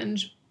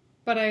revenge.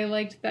 But I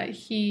liked that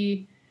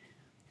he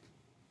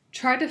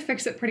tried to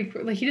fix it pretty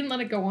quick. Like, he didn't let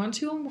it go on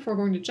too long before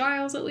going to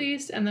Giles, at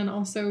least. And then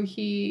also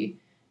he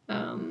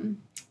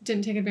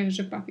didn't take advantage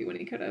of Buffy when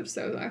he could have.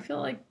 So I feel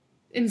like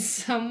in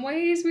some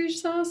ways we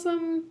saw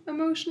some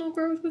emotional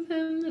growth with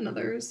him. And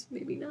others,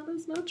 maybe not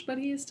as much. But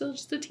he is still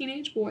just a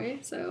teenage boy.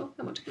 So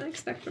how much can I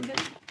expect from him?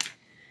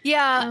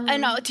 Yeah,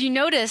 and do you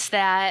notice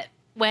that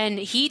when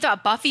he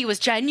thought Buffy was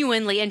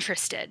genuinely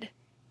interested,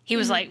 he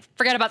was like,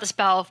 forget about the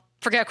spell,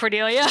 forget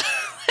Cordelia.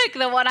 Like,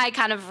 the one I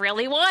kind of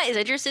really want is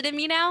interested in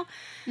me now.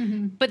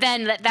 Mm-hmm. But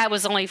then that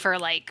was only for,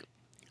 like,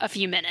 a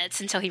few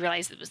minutes until he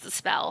realized it was the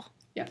spell.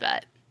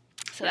 Yeah.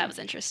 So that was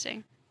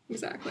interesting.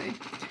 Exactly.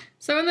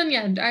 So, and then,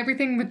 yeah,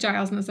 everything with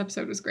Giles in this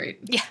episode was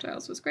great. Yeah.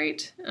 Giles was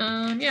great.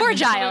 Poor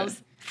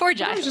Giles. Poor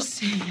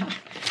Giles. I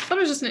thought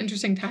it was just an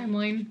interesting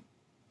timeline.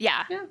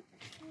 Yeah. Yeah.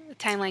 The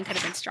timeline could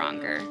have been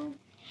stronger.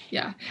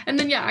 Yeah. And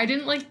then, yeah, I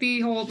didn't like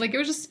the whole, like, it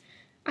was just,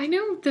 I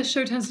know the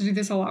show tends to do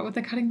this a lot with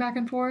the cutting back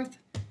and forth.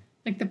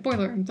 Like, the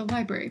boiler room, the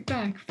library,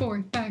 back,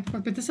 forth.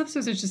 But this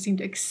episode just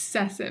seemed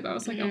excessive. I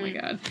was like, oh my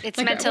God. It's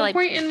like, meant to, at one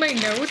point in my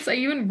notes, I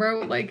even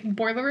wrote, like,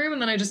 boiler room,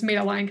 and then I just made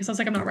a line because I was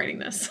like, I'm not writing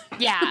this.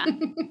 Yeah.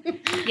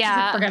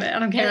 Yeah. Forget it. I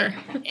don't care.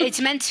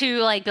 It's meant to,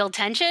 like, build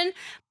tension,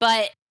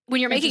 but when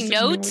you're making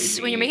notes,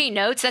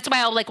 that's why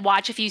I'll, like,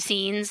 watch a few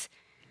scenes.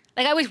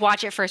 Like, I always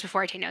watch it first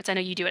before I take notes. I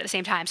know you do it at the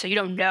same time, so you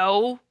don't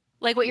know,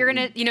 like, what you're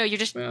going to, you're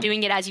just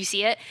doing it as you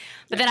see it.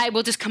 But then I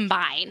will just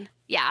combine.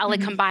 Yeah, I'll,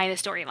 like, combine the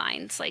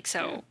storylines, like,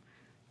 so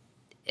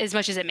as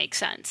much as it makes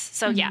sense.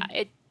 So, yeah,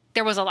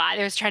 there was a lot.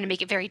 It was trying to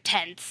make it very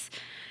tense.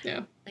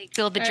 Yeah. Like,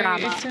 build the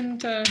drama.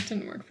 It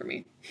didn't work for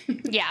me.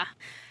 Yeah.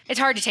 It's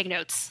hard to take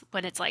notes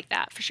when it's like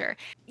that, for sure.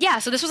 Yeah,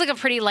 so this was, like, a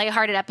pretty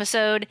lighthearted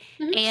episode.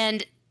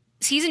 And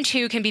season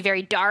 2 can be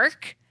very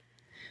dark.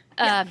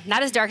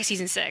 Not as dark as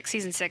season 6.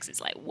 Season 6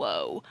 is like,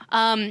 whoa.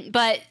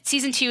 But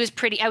season 2 is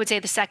I would say,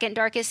 the second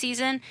darkest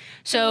season.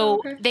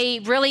 So they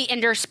really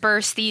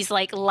intersperse these,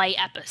 like, light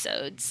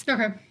episodes.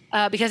 Okay.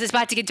 Because it's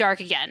about to get dark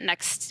again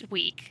next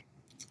week.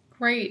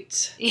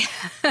 Great. Yeah.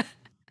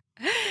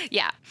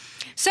 Yeah.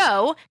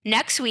 So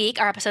next week,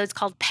 our episode is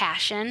called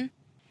Passion.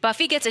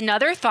 Buffy gets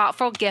another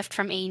thoughtful gift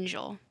from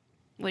Angel.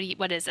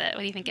 What is it? What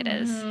do you think it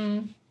is?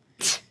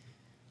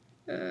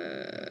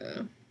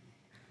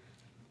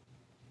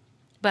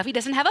 Buffy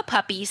doesn't have a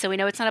puppy, so we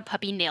know it's not a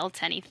puppy nailed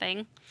to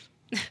anything.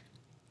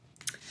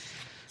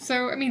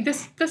 So, I mean,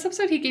 this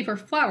episode he gave her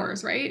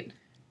flowers, right?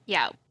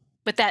 Yeah,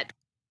 with that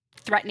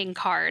threatening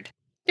card.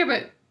 Yeah,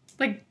 but,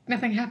 like,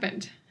 nothing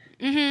happened.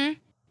 Mm-hmm.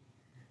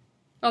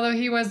 Although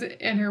he was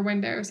in her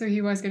window, so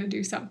he was going to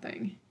do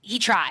something. He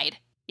tried.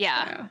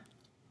 Yeah.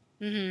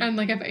 Mm-hmm. And,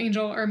 like, if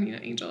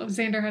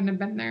Xander hadn't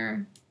been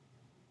there,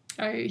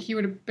 he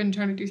would have been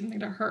trying to do something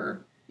to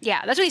her.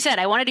 Yeah, that's what he said.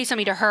 I want to do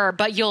something to her,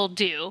 but you'll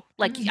do.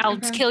 Like, I'll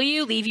kill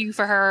you, leave you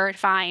for her to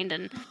find,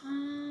 and...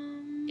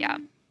 yeah.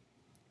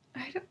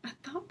 I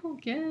thoughtful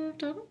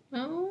gift. I don't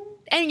know.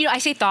 And, I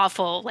say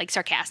thoughtful, like,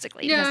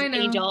 sarcastically. Yeah, I know.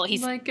 Angel,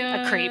 he's like,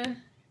 a creep.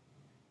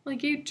 Like,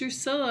 gave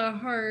Drusilla a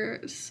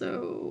heart,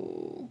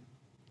 so...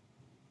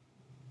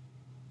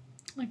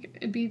 Like,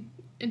 it'd be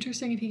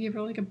interesting if he gave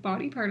her, like, a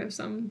body part of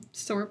some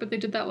sort, but they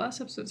did that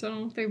last episode, so I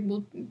don't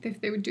know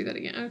if they would do that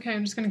again. Okay,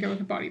 I'm just gonna go with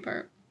a body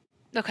part.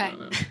 Okay.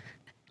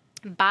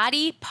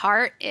 Body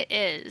part it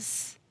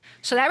is.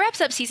 So that wraps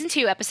up Season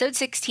 2, Episode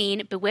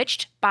 16,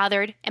 Bewitched,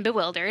 Bothered, and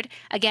Bewildered.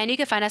 Again, you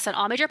can find us on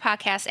all major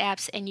podcast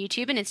apps and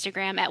YouTube and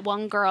Instagram at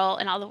One Girl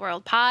in All the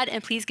World Pod,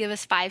 and please give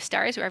us 5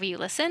 stars wherever you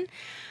listen.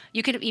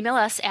 You can email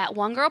us at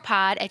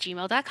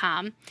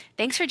onegirlpod@gmail.com.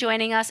 Thanks for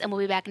joining us, and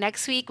we'll be back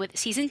next week with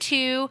Season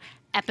 2,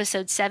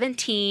 Episode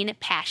 17,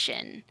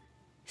 Passion.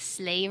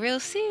 Slay real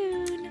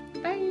soon.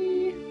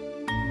 Bye.